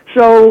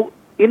 Sure. So,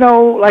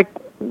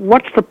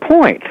 what's the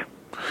point?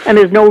 And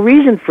there's no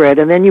reason for it.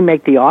 And then you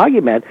make the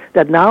argument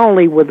that not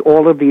only with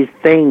all of these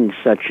things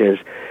such as,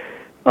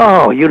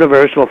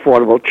 universal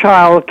affordable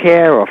child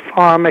care or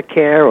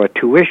pharmacare or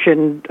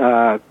tuition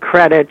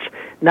credits,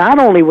 not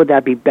only would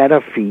that be better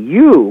for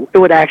you, it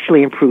would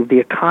actually improve the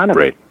economy.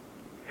 Right.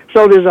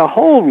 So there's a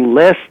whole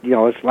list,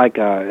 it's like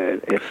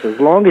it's as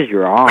long as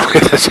your arm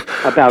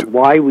about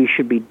why we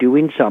should be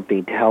doing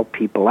something to help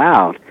people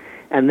out.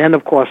 And then,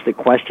 of course, the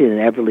question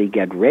inevitably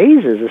gets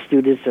raised is the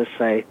students just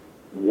say,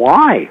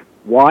 why?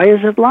 Why is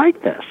it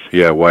like this?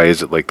 Yeah, why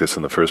is it like this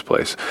in the first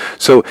place?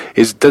 So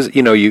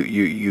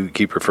you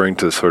keep referring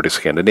to the sort of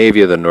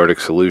Scandinavia, the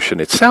Nordic solution.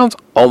 It sounds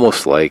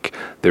almost like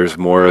there's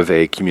more of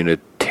a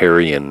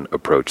communitarian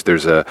approach.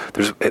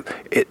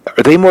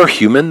 Are they more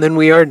human than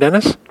we are,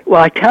 Dennis?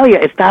 Well, I tell you,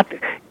 it's not.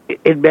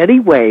 In many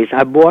ways,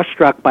 I'm more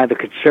struck by the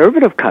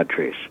conservative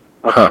countries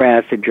of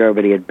France and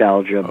Germany and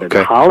Belgium and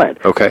Holland.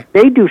 Okay.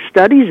 They do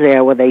studies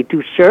there where they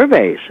do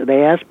surveys.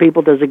 They ask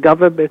people, does the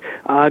government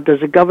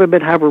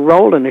have a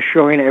role in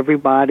assuring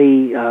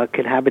everybody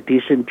can have a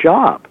decent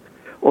job?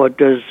 Or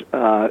does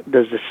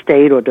the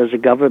state or does the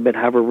government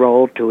have a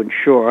role to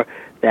ensure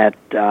that,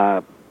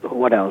 that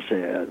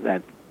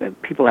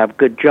people have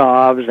good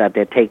jobs, that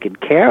they're taken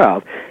care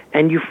of?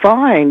 And you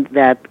find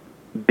that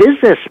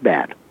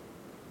businessmen,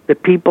 the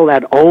people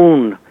that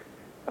own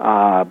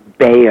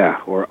Bayer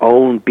or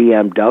own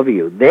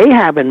BMW, they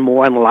have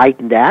more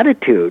enlightened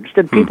attitudes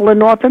than people in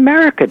North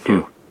America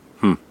do.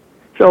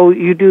 So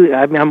you do,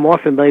 I'm more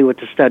familiar with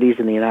the studies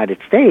in the United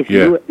States.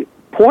 Yeah.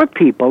 Poor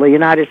people in the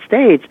United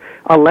States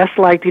are less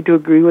likely to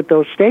agree with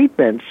those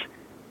statements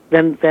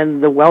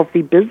than the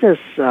wealthy business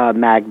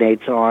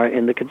magnates are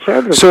in the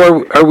conservative.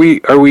 So are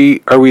we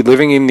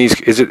living in these?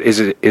 Is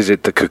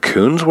it the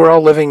cocoons we're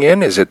all living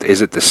in? Is it the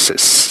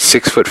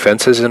 6-foot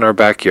fences in our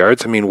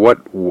backyards? I mean,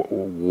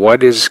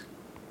 what is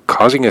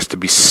causing us to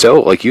be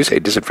so, like you say,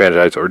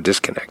 disenfranchised or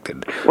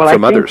disconnected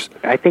from others?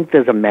 I think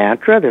there's a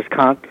mantra. There's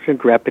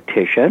constant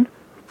repetition.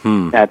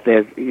 That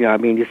there's,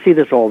 you see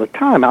this all the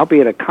time. I'll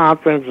be at a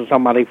conference and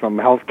somebody from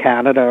Health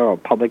Canada or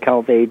Public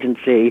Health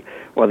Agency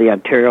or the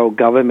Ontario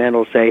government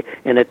will say,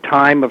 in a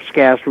time of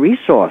scarce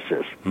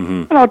resources.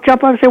 And I'll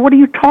jump up and say, what are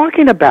you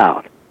talking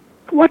about?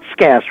 What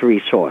scarce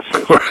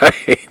resources?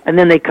 Right. And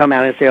then they come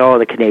out and say,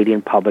 the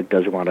Canadian public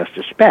doesn't want us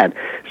to spend.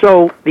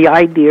 So the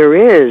idea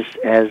is,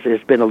 as has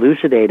been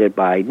elucidated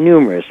by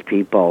numerous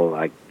people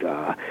like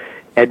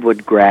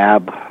Edward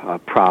Grabb, a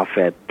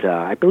prophet,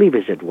 I believe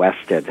is at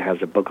Weston,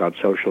 has a book on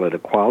social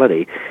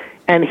inequality.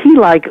 And he,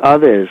 like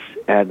others,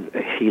 and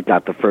he's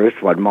not the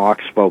first one,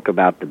 Marx spoke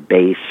about the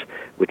base,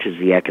 which is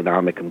the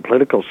economic and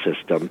political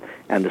system,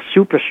 and the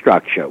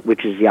superstructure,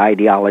 which is the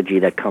ideology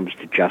that comes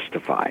to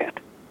justify it.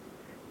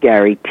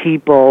 Gary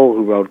Teeple,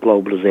 who wrote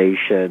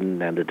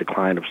Globalization and the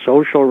Decline of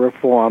Social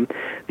Reform,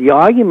 the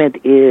argument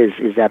is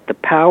that the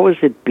powers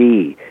that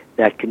be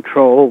that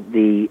control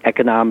the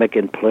economic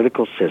and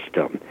political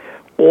system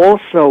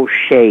also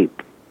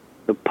shape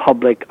the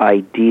public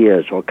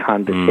ideas or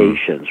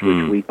conversations,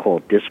 which we call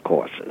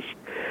discourses.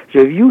 So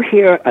if you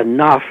hear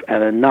enough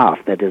and enough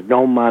that there's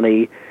no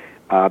money,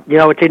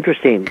 it's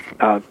interesting,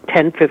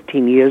 10,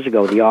 15 years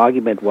ago, the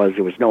argument was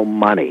there was no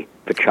money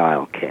for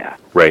child care.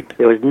 Right.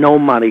 There was no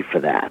money for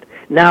that.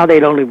 Now they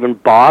don't even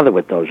bother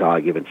with those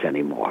arguments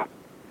anymore.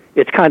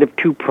 It's kind of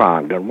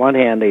two-pronged. On one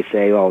hand, they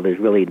say,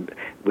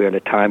 we're in a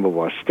time of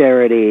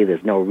austerity,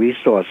 there's no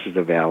resources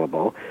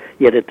available.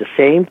 Yet at the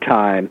same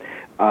time,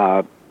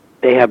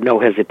 they have no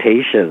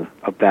hesitation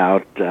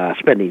about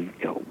spending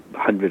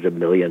hundreds of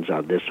millions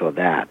on this or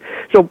that.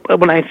 So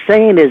what I'm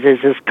saying is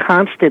this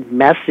constant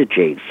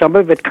messaging, some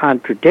of it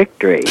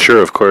contradictory.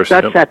 Sure, of course.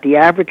 Such that the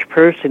average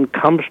person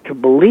comes to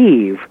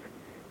believe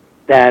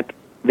that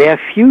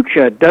their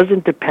future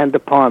doesn't depend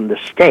upon the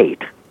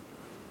state,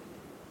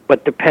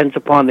 but depends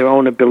upon their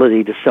own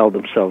ability to sell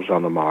themselves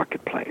on the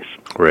marketplace.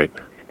 Right.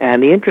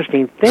 And the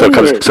interesting thing so it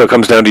comes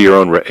down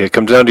to it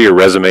comes down to your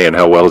resume and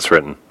how well it's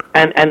written.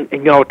 And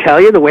tell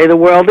you the way the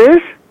world is,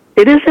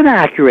 it is an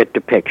accurate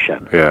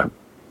depiction. Yeah.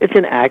 It's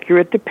an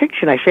accurate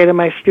depiction. I say to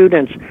my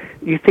students,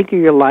 you think of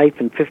your life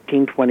in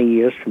 15, 20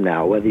 years from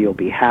now, whether you'll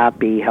be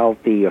happy,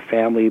 healthy, your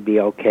family will be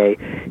okay,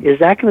 is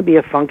that going to be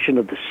a function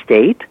of the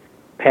state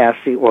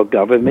passing or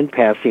government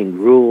passing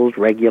rules,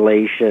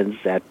 regulations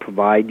that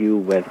provide you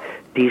with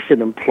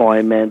decent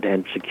employment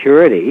and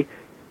security,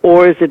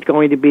 or is it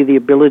going to be the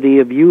ability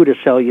of you to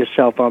sell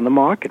yourself on the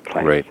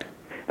marketplace? Right.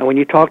 And when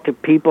you talk to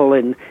people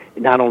in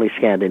not only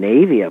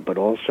Scandinavia, but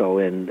also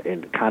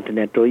in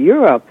continental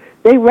Europe,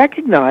 they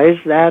recognize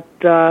that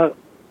the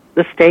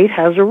state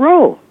has a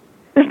role.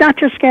 It's not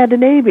just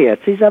Scandinavia,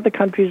 it's these other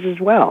countries as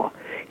well.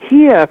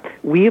 Here,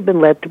 we have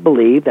been led to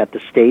believe that the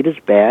state is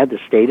bad, the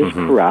state is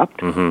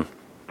corrupt.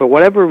 For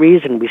whatever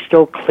reason, we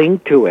still cling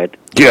to it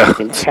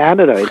in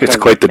Canada. It's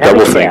quite the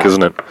doublethink,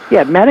 isn't it?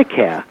 Yeah,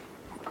 Medicare.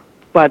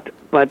 But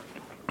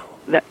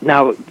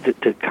now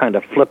to kind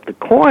of flip the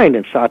coin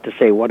and start to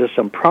say, what are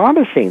some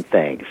promising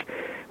things?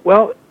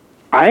 Well,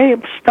 I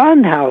am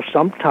stunned how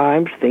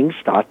sometimes things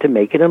start to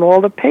make it in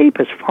all the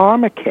papers.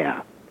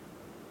 Pharmacare.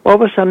 All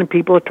of a sudden,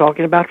 people are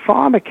talking about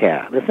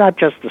pharmacare. It's not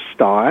just the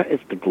Star,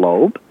 it's the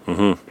Globe.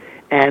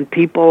 And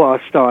people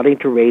are starting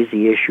to raise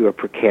the issue of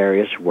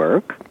precarious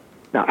work.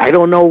 Now, I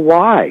don't know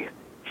why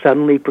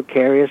suddenly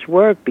precarious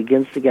work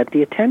begins to get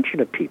the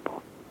attention of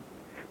people.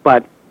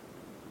 But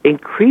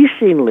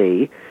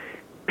increasingly,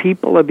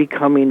 people are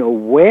becoming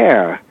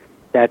aware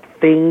that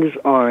things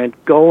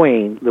aren't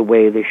going the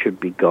way they should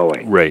be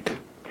going. Right.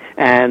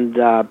 And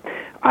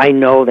I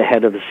know the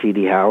head of the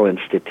C.D. Howe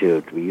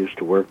Institute. We used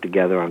to work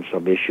together on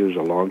some issues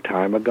a long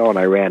time ago, and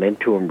I ran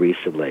into him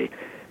recently.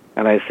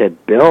 And I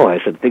said, Bill,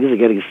 things are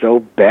getting so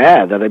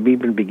bad that I'm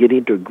even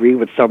beginning to agree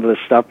with some of the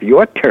stuff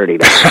you're turning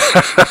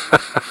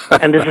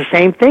out. And there's the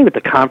same thing with the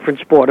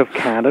Conference Board of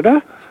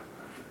Canada.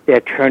 They're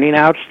turning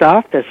out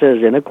stuff that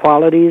says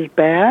inequality is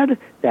bad,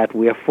 that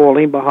we are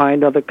falling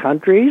behind other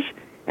countries,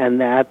 and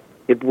that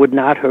it would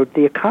not hurt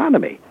the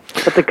economy.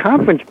 But the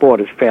Conference Board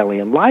is fairly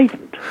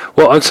enlightened.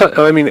 Well,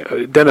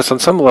 Dennis, on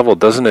some level,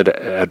 doesn't it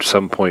at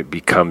some point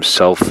become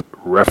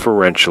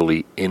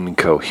self-referentially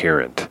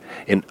incoherent?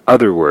 In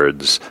other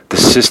words, the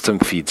system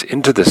feeds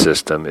into the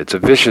system. It's a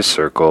vicious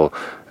circle.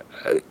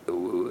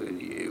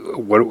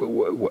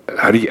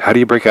 How do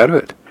you break out of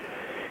it?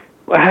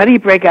 Well, how do you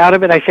break out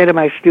of it? I say to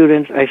my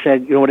students,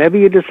 whatever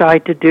you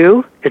decide to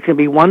do, it's going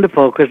to be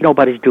wonderful because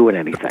nobody's doing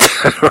anything.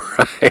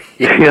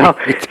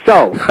 Right.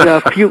 So,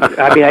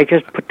 I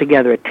just put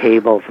together a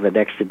table for the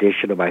next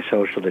edition of my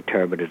social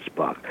determinants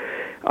book.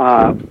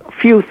 A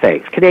few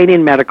things.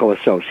 Canadian Medical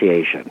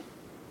Association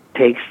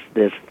takes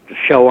this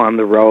show on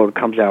the road,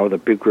 comes out with a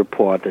big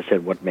report that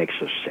said what makes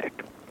us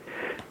sick.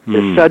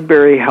 The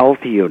Sudbury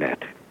Health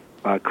Unit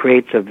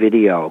creates a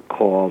video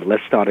called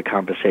Let's Start a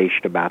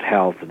Conversation About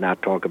Health and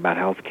Not Talk About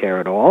Health Care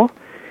at All,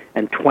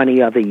 and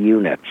 20 other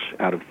units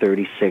out of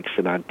 36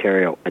 in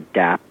Ontario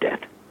adapt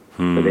it.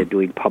 So they're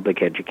doing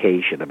public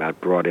education about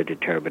broader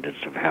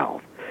determinants of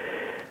health.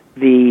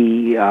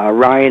 The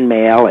Ryan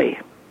Maile,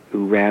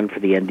 who ran for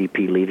the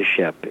NDP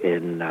leadership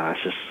in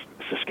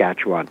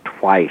Saskatchewan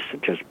twice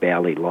and just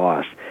barely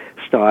lost,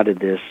 started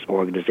this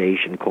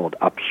organization called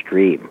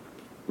Upstream,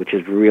 which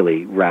is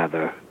really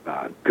rather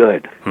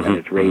good, and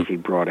it's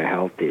raising broader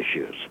health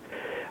issues.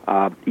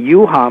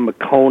 Juha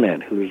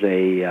Makkonen, who's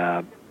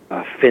a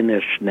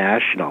Finnish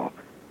national,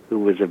 who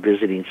was a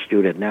visiting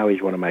student, now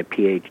he's one of my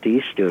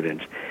PhD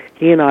students,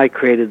 he and I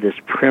created this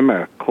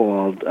primer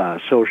called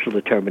Social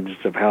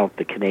Determinants of Health,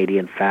 the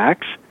Canadian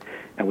Facts,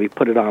 and we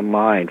put it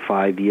online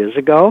 5 years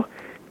ago.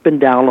 It's been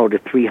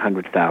downloaded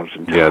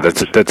 300,000 times. Yeah,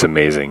 that's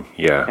amazing,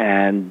 yeah.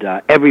 And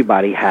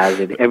everybody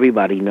has it,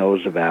 everybody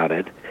knows about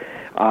it.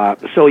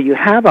 So you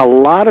have a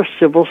lot of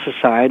civil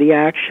society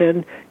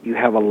action. You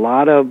have a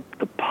lot of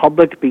the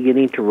public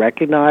beginning to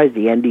recognize.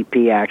 The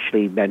NDP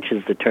actually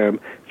mentions the term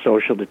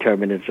social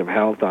determinants of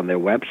health on their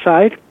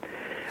website.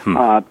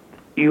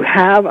 You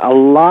have a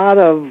lot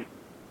of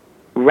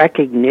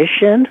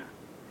recognition,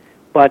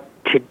 but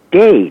to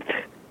date,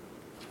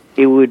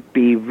 it would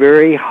be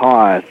very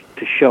hard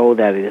to show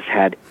that it has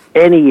had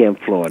any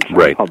influence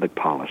on public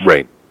policy.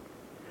 Right.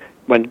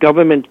 When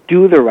governments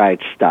do the right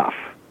stuff,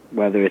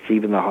 whether it's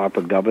even the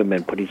Harper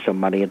government putting some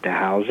money into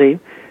housing,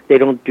 they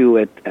don't do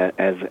it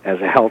as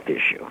a health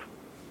issue.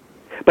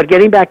 But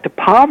getting back to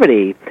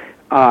poverty,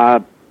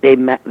 the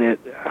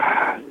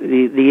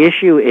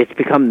issue, it's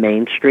become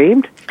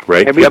mainstreamed.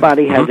 Right.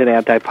 Everybody has an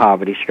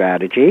anti-poverty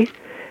strategy.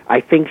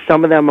 I think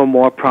some of them are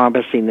more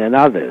promising than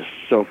others.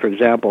 So, for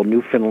example,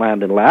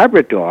 Newfoundland and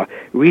Labrador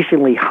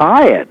recently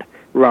hired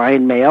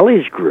Ryan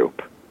Maile's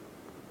group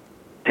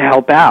to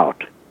help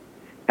out.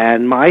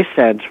 And my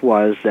sense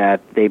was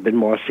that they've been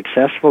more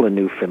successful in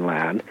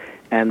Newfoundland,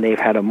 and they've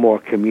had a more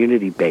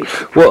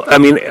community-based. Well, I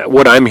mean,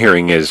 what I'm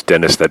hearing is,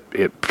 Dennis, that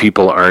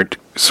people aren't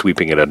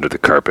sweeping it under the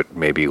carpet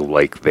maybe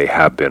like they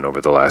have been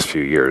over the last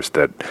few years,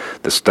 that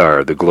the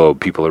Star, the Globe,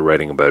 people are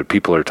writing about it,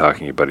 people are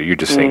talking about it. You're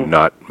just saying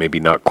maybe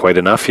not quite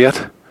enough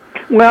yet?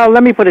 Well,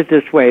 let me put it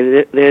this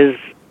way. There's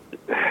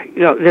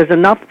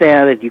enough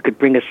there that you could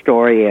bring a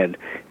story in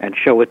and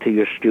show it to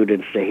your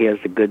students, say,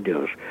 here's the good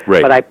news.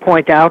 Right. But I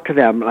point out to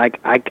them,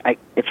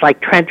 it's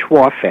like trench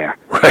warfare.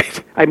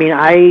 Right. I mean,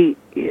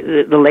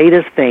 the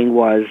latest thing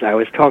was I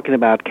was talking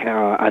about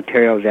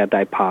Ontario's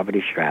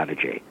anti-poverty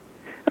strategy.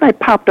 And I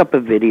popped up a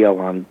video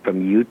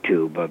from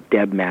YouTube of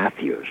Deb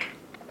Matthews.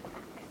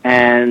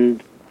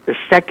 And the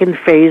second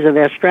phase of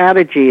their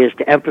strategy is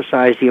to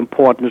emphasize the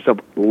importance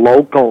of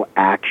local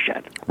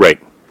action. Right.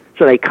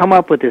 So they come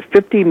up with this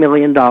 $50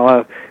 million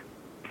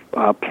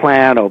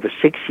plan over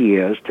 6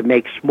 years to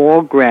make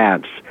small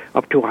grants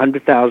up to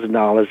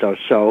 $100,000 or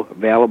so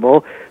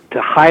available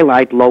to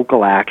highlight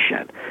local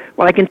action.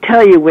 Well, I can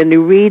tell you when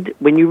you read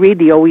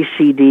the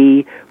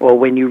OECD or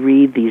when you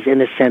read these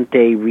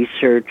Innocente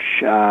Research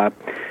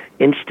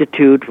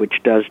Institute,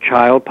 which does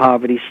child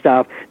poverty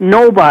stuff,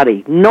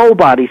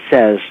 nobody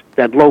says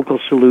that local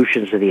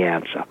solutions are the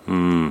answer.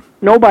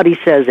 Nobody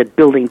says that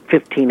building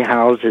 15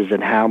 houses in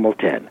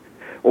Hamilton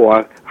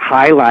or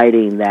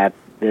highlighting that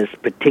this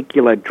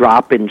particular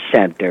drop-in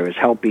center is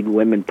helping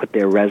women put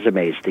their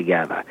resumes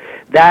together.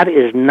 That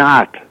is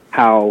not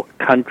how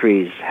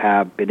countries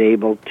have been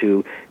able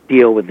to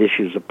deal with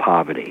issues of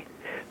poverty.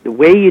 The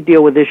way you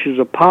deal with issues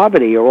of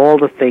poverty are all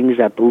the things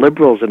that the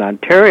Liberals in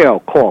Ontario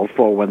called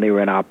for when they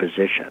were in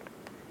opposition.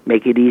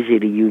 Make it easy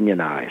to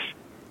unionize.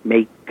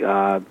 Make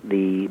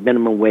the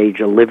minimum wage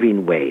a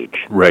living wage.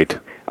 Right.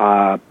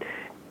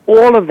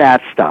 All of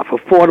that stuff,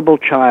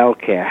 affordable child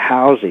care,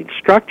 housing,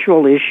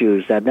 structural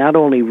issues that not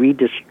only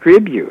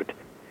redistribute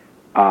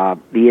the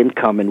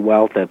income and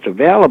wealth that's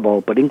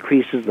available, but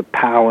increases the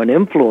power and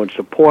influence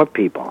of poor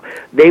people.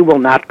 They will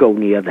not go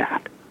near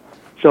that.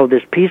 So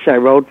this piece I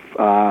wrote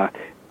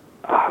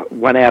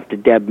went after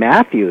Deb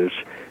Matthews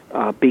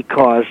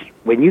because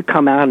when you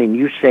come out and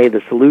you say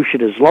the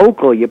solution is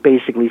local, you're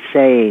basically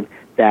saying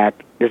that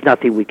there's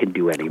nothing we can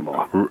do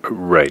anymore.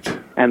 Right.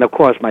 And, of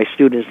course, my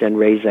students then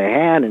raise their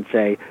hand and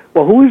say,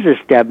 well, who is this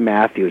Deb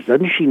Matthews?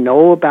 Doesn't she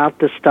know about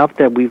the stuff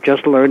that we've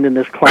just learned in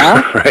this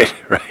class? Right.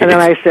 And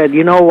then I said,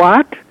 you know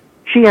what?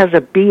 She has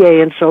a BA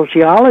in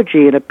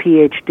sociology and a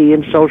PhD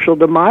in social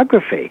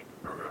demography.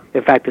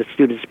 In fact, the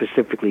student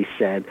specifically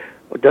said,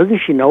 well,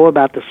 doesn't she know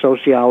about the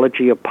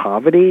sociology of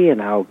poverty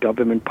and how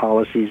government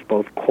policies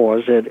both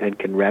cause it and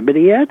can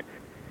remedy it?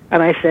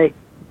 And I say,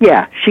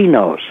 yeah, she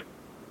knows.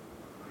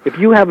 If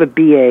you have a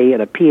BA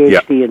and a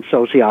PhD in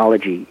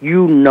sociology,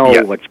 you know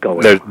what's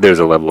going on. There's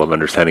a level of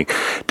understanding.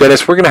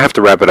 Dennis, we're going to have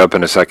to wrap it up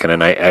in a second,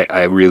 and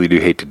I really do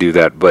hate to do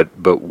that, but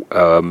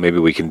maybe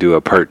we can do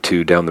a part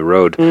 2 down the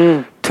road.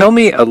 Tell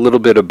me a little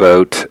bit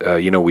about,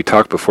 we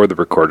talked before the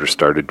recorder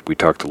started, we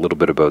talked a little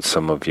bit about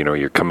some of,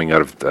 you're coming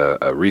out of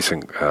a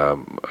recent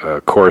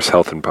course,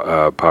 Health and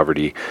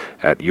Poverty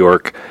at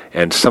York,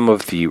 and some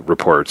of the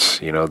reports,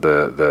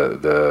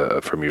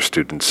 the from your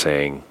students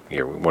saying,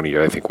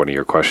 I think one of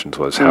your questions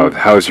was, how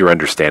has your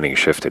understanding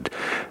shifted?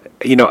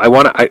 I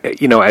want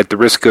to, at the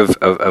risk of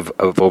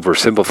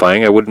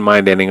oversimplifying, I wouldn't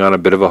mind ending on a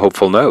bit of a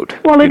hopeful note.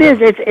 Well, it is.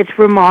 It's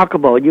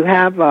remarkable. You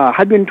have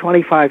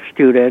 125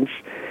 students.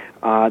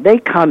 They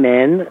come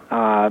in,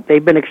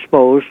 they've been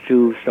exposed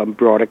to some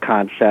broader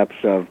concepts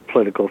of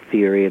political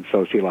theory and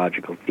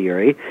sociological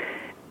theory,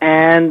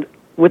 and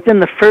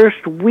within the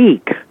first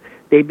week,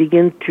 they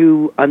begin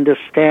to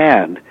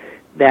understand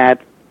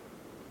that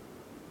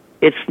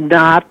it's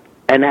not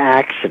an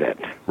accident.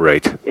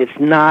 Right. It's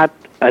not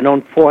an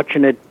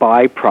unfortunate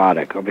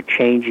byproduct of a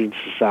changing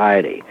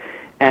society.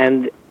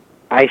 And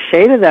I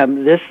say to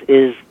them, this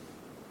is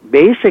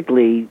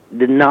basically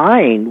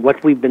denying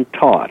what we've been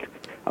taught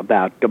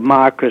about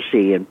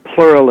democracy and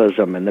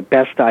pluralism and the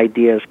best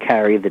ideas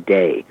carry the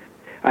day.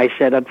 I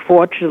said,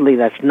 unfortunately,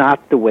 that's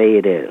not the way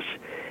it is.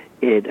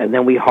 And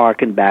then we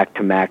hearken back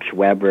to Max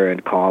Weber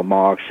and Karl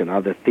Marx and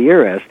other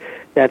theorists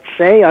that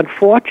say,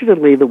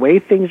 unfortunately, the way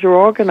things are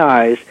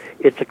organized,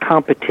 it's a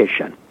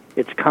competition.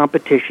 It's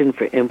competition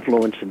for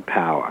influence and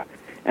power.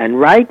 And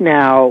right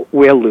now,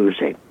 we're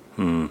losing.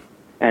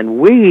 And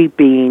we,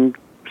 being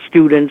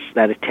students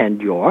that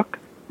attend York,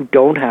 who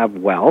don't have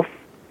wealth,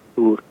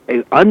 who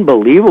an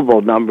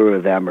unbelievable number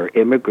of them are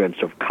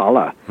immigrants of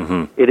color.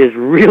 It is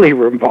really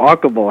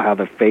remarkable how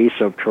the face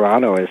of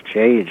Toronto has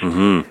changed.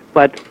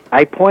 But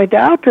I point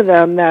out to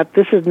them that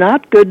this is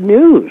not good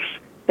news,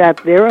 that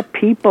there are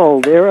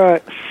people, there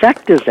are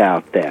sectors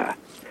out there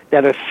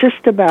that are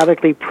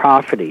systematically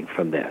profiting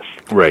from this.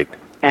 Right.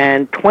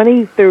 And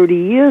 20, 30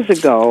 years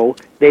ago,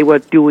 they were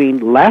doing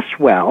less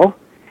well,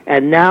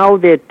 and now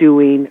they're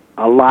doing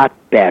a lot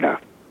better.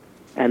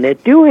 And they're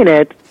doing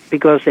it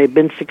because they've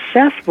been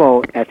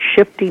successful at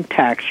shifting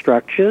tax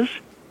structures,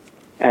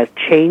 at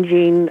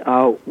changing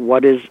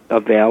what is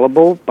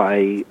available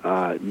by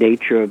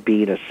nature of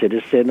being a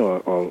citizen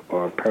or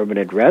a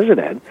permanent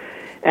resident,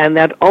 and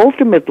that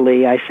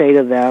ultimately, I say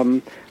to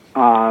them,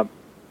 a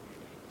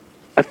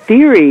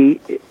theory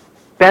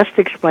best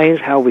explains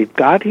how we've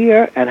got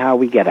here and how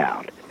we get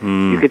out.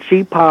 You could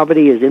see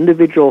poverty as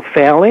individual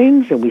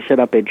failings, and we set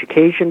up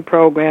education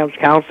programs,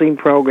 counseling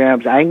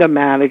programs, anger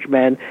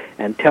management,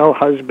 and tell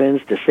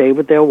husbands to stay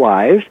with their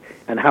wives,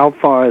 and how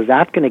far is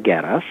that going to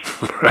get us?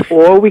 Right.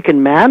 Or we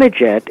can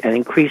manage it and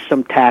increase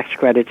some tax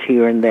credits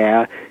here and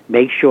there,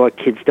 make sure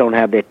kids don't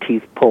have their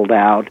teeth pulled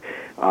out,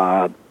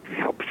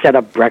 set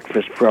up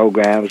breakfast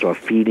programs or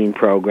feeding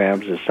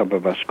programs, as some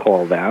of us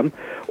call them.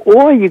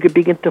 Or you could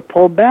begin to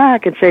pull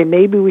back and say,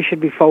 maybe we should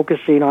be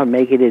focusing on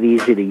making it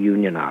easy to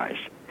unionize.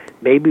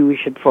 Maybe we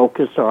should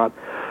focus on,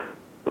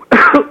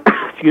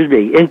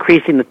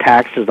 increasing the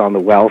taxes on the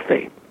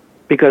wealthy.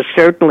 Because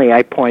certainly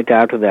I point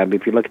out to them,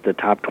 if you look at the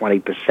top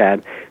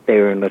 20%, they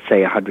earn, let's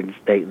say,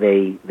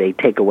 they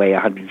take away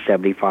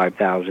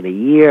 $175,000 a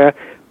year.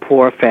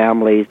 Poor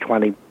families,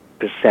 20%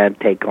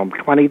 take home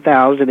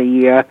 $20,000 a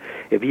year.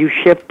 If you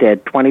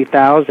shifted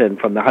 $20,000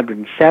 from the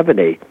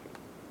 170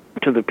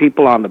 to the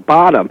people on the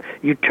bottom,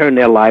 you turn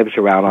their lives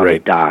around on a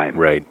dime.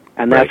 Right.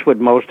 And that's what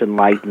most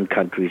enlightened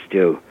countries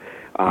do.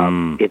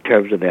 In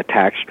terms of their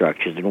tax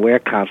structures, and we're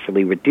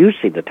constantly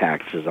reducing the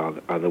taxes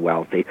on the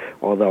wealthy,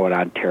 although in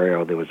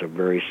Ontario there was a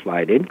very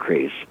slight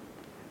increase.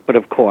 But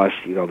of course,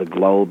 the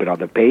Globe and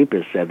other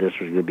papers said this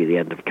was going to be the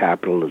end of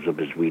capitalism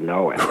as we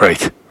know it.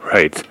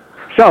 Right.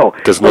 So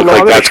doesn't look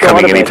like that's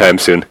coming anytime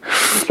soon.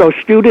 So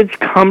students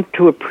come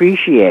to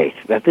appreciate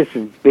that this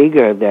is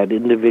bigger than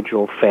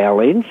individual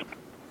failings,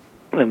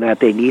 and that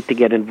they need to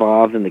get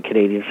involved in the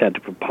Canadian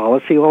Centre for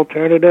Policy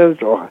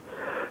Alternatives or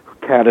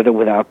Canada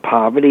Without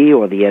Poverty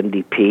or the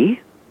NDP,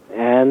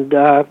 and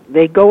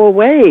they go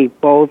away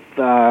both,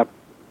 I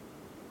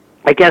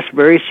guess,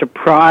 very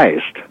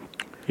surprised.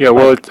 Yeah,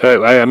 well,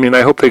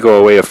 I hope they go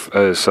away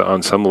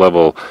on some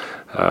level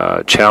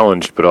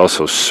challenged, but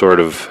also sort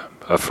of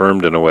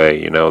affirmed in a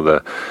way. You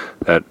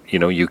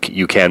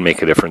can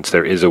make a difference.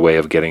 There is a way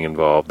of getting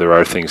involved. There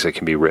are things that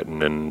can be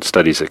written and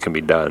studies that can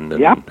be done,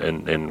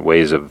 and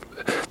ways of.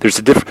 There's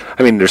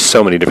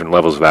so many different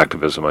levels of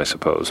activism, I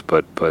suppose,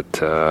 but.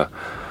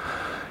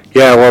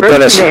 Yeah, well, Dennis.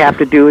 First thing they have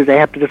to do is they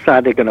have to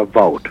decide they're going to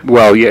vote.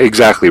 Well, yeah,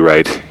 exactly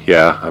right.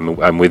 Yeah,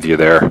 I'm with you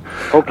there.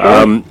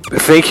 Okay.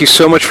 Thank you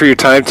so much for your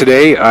time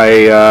today.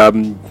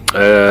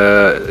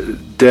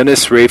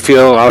 Dennis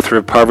Rayfield, author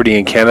of Poverty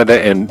in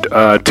Canada and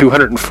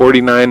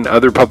 249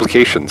 other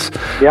publications.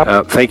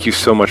 Yep. Thank you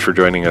so much for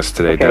joining us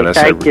today, okay, Dennis.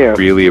 Thank you.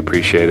 Really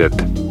appreciate it.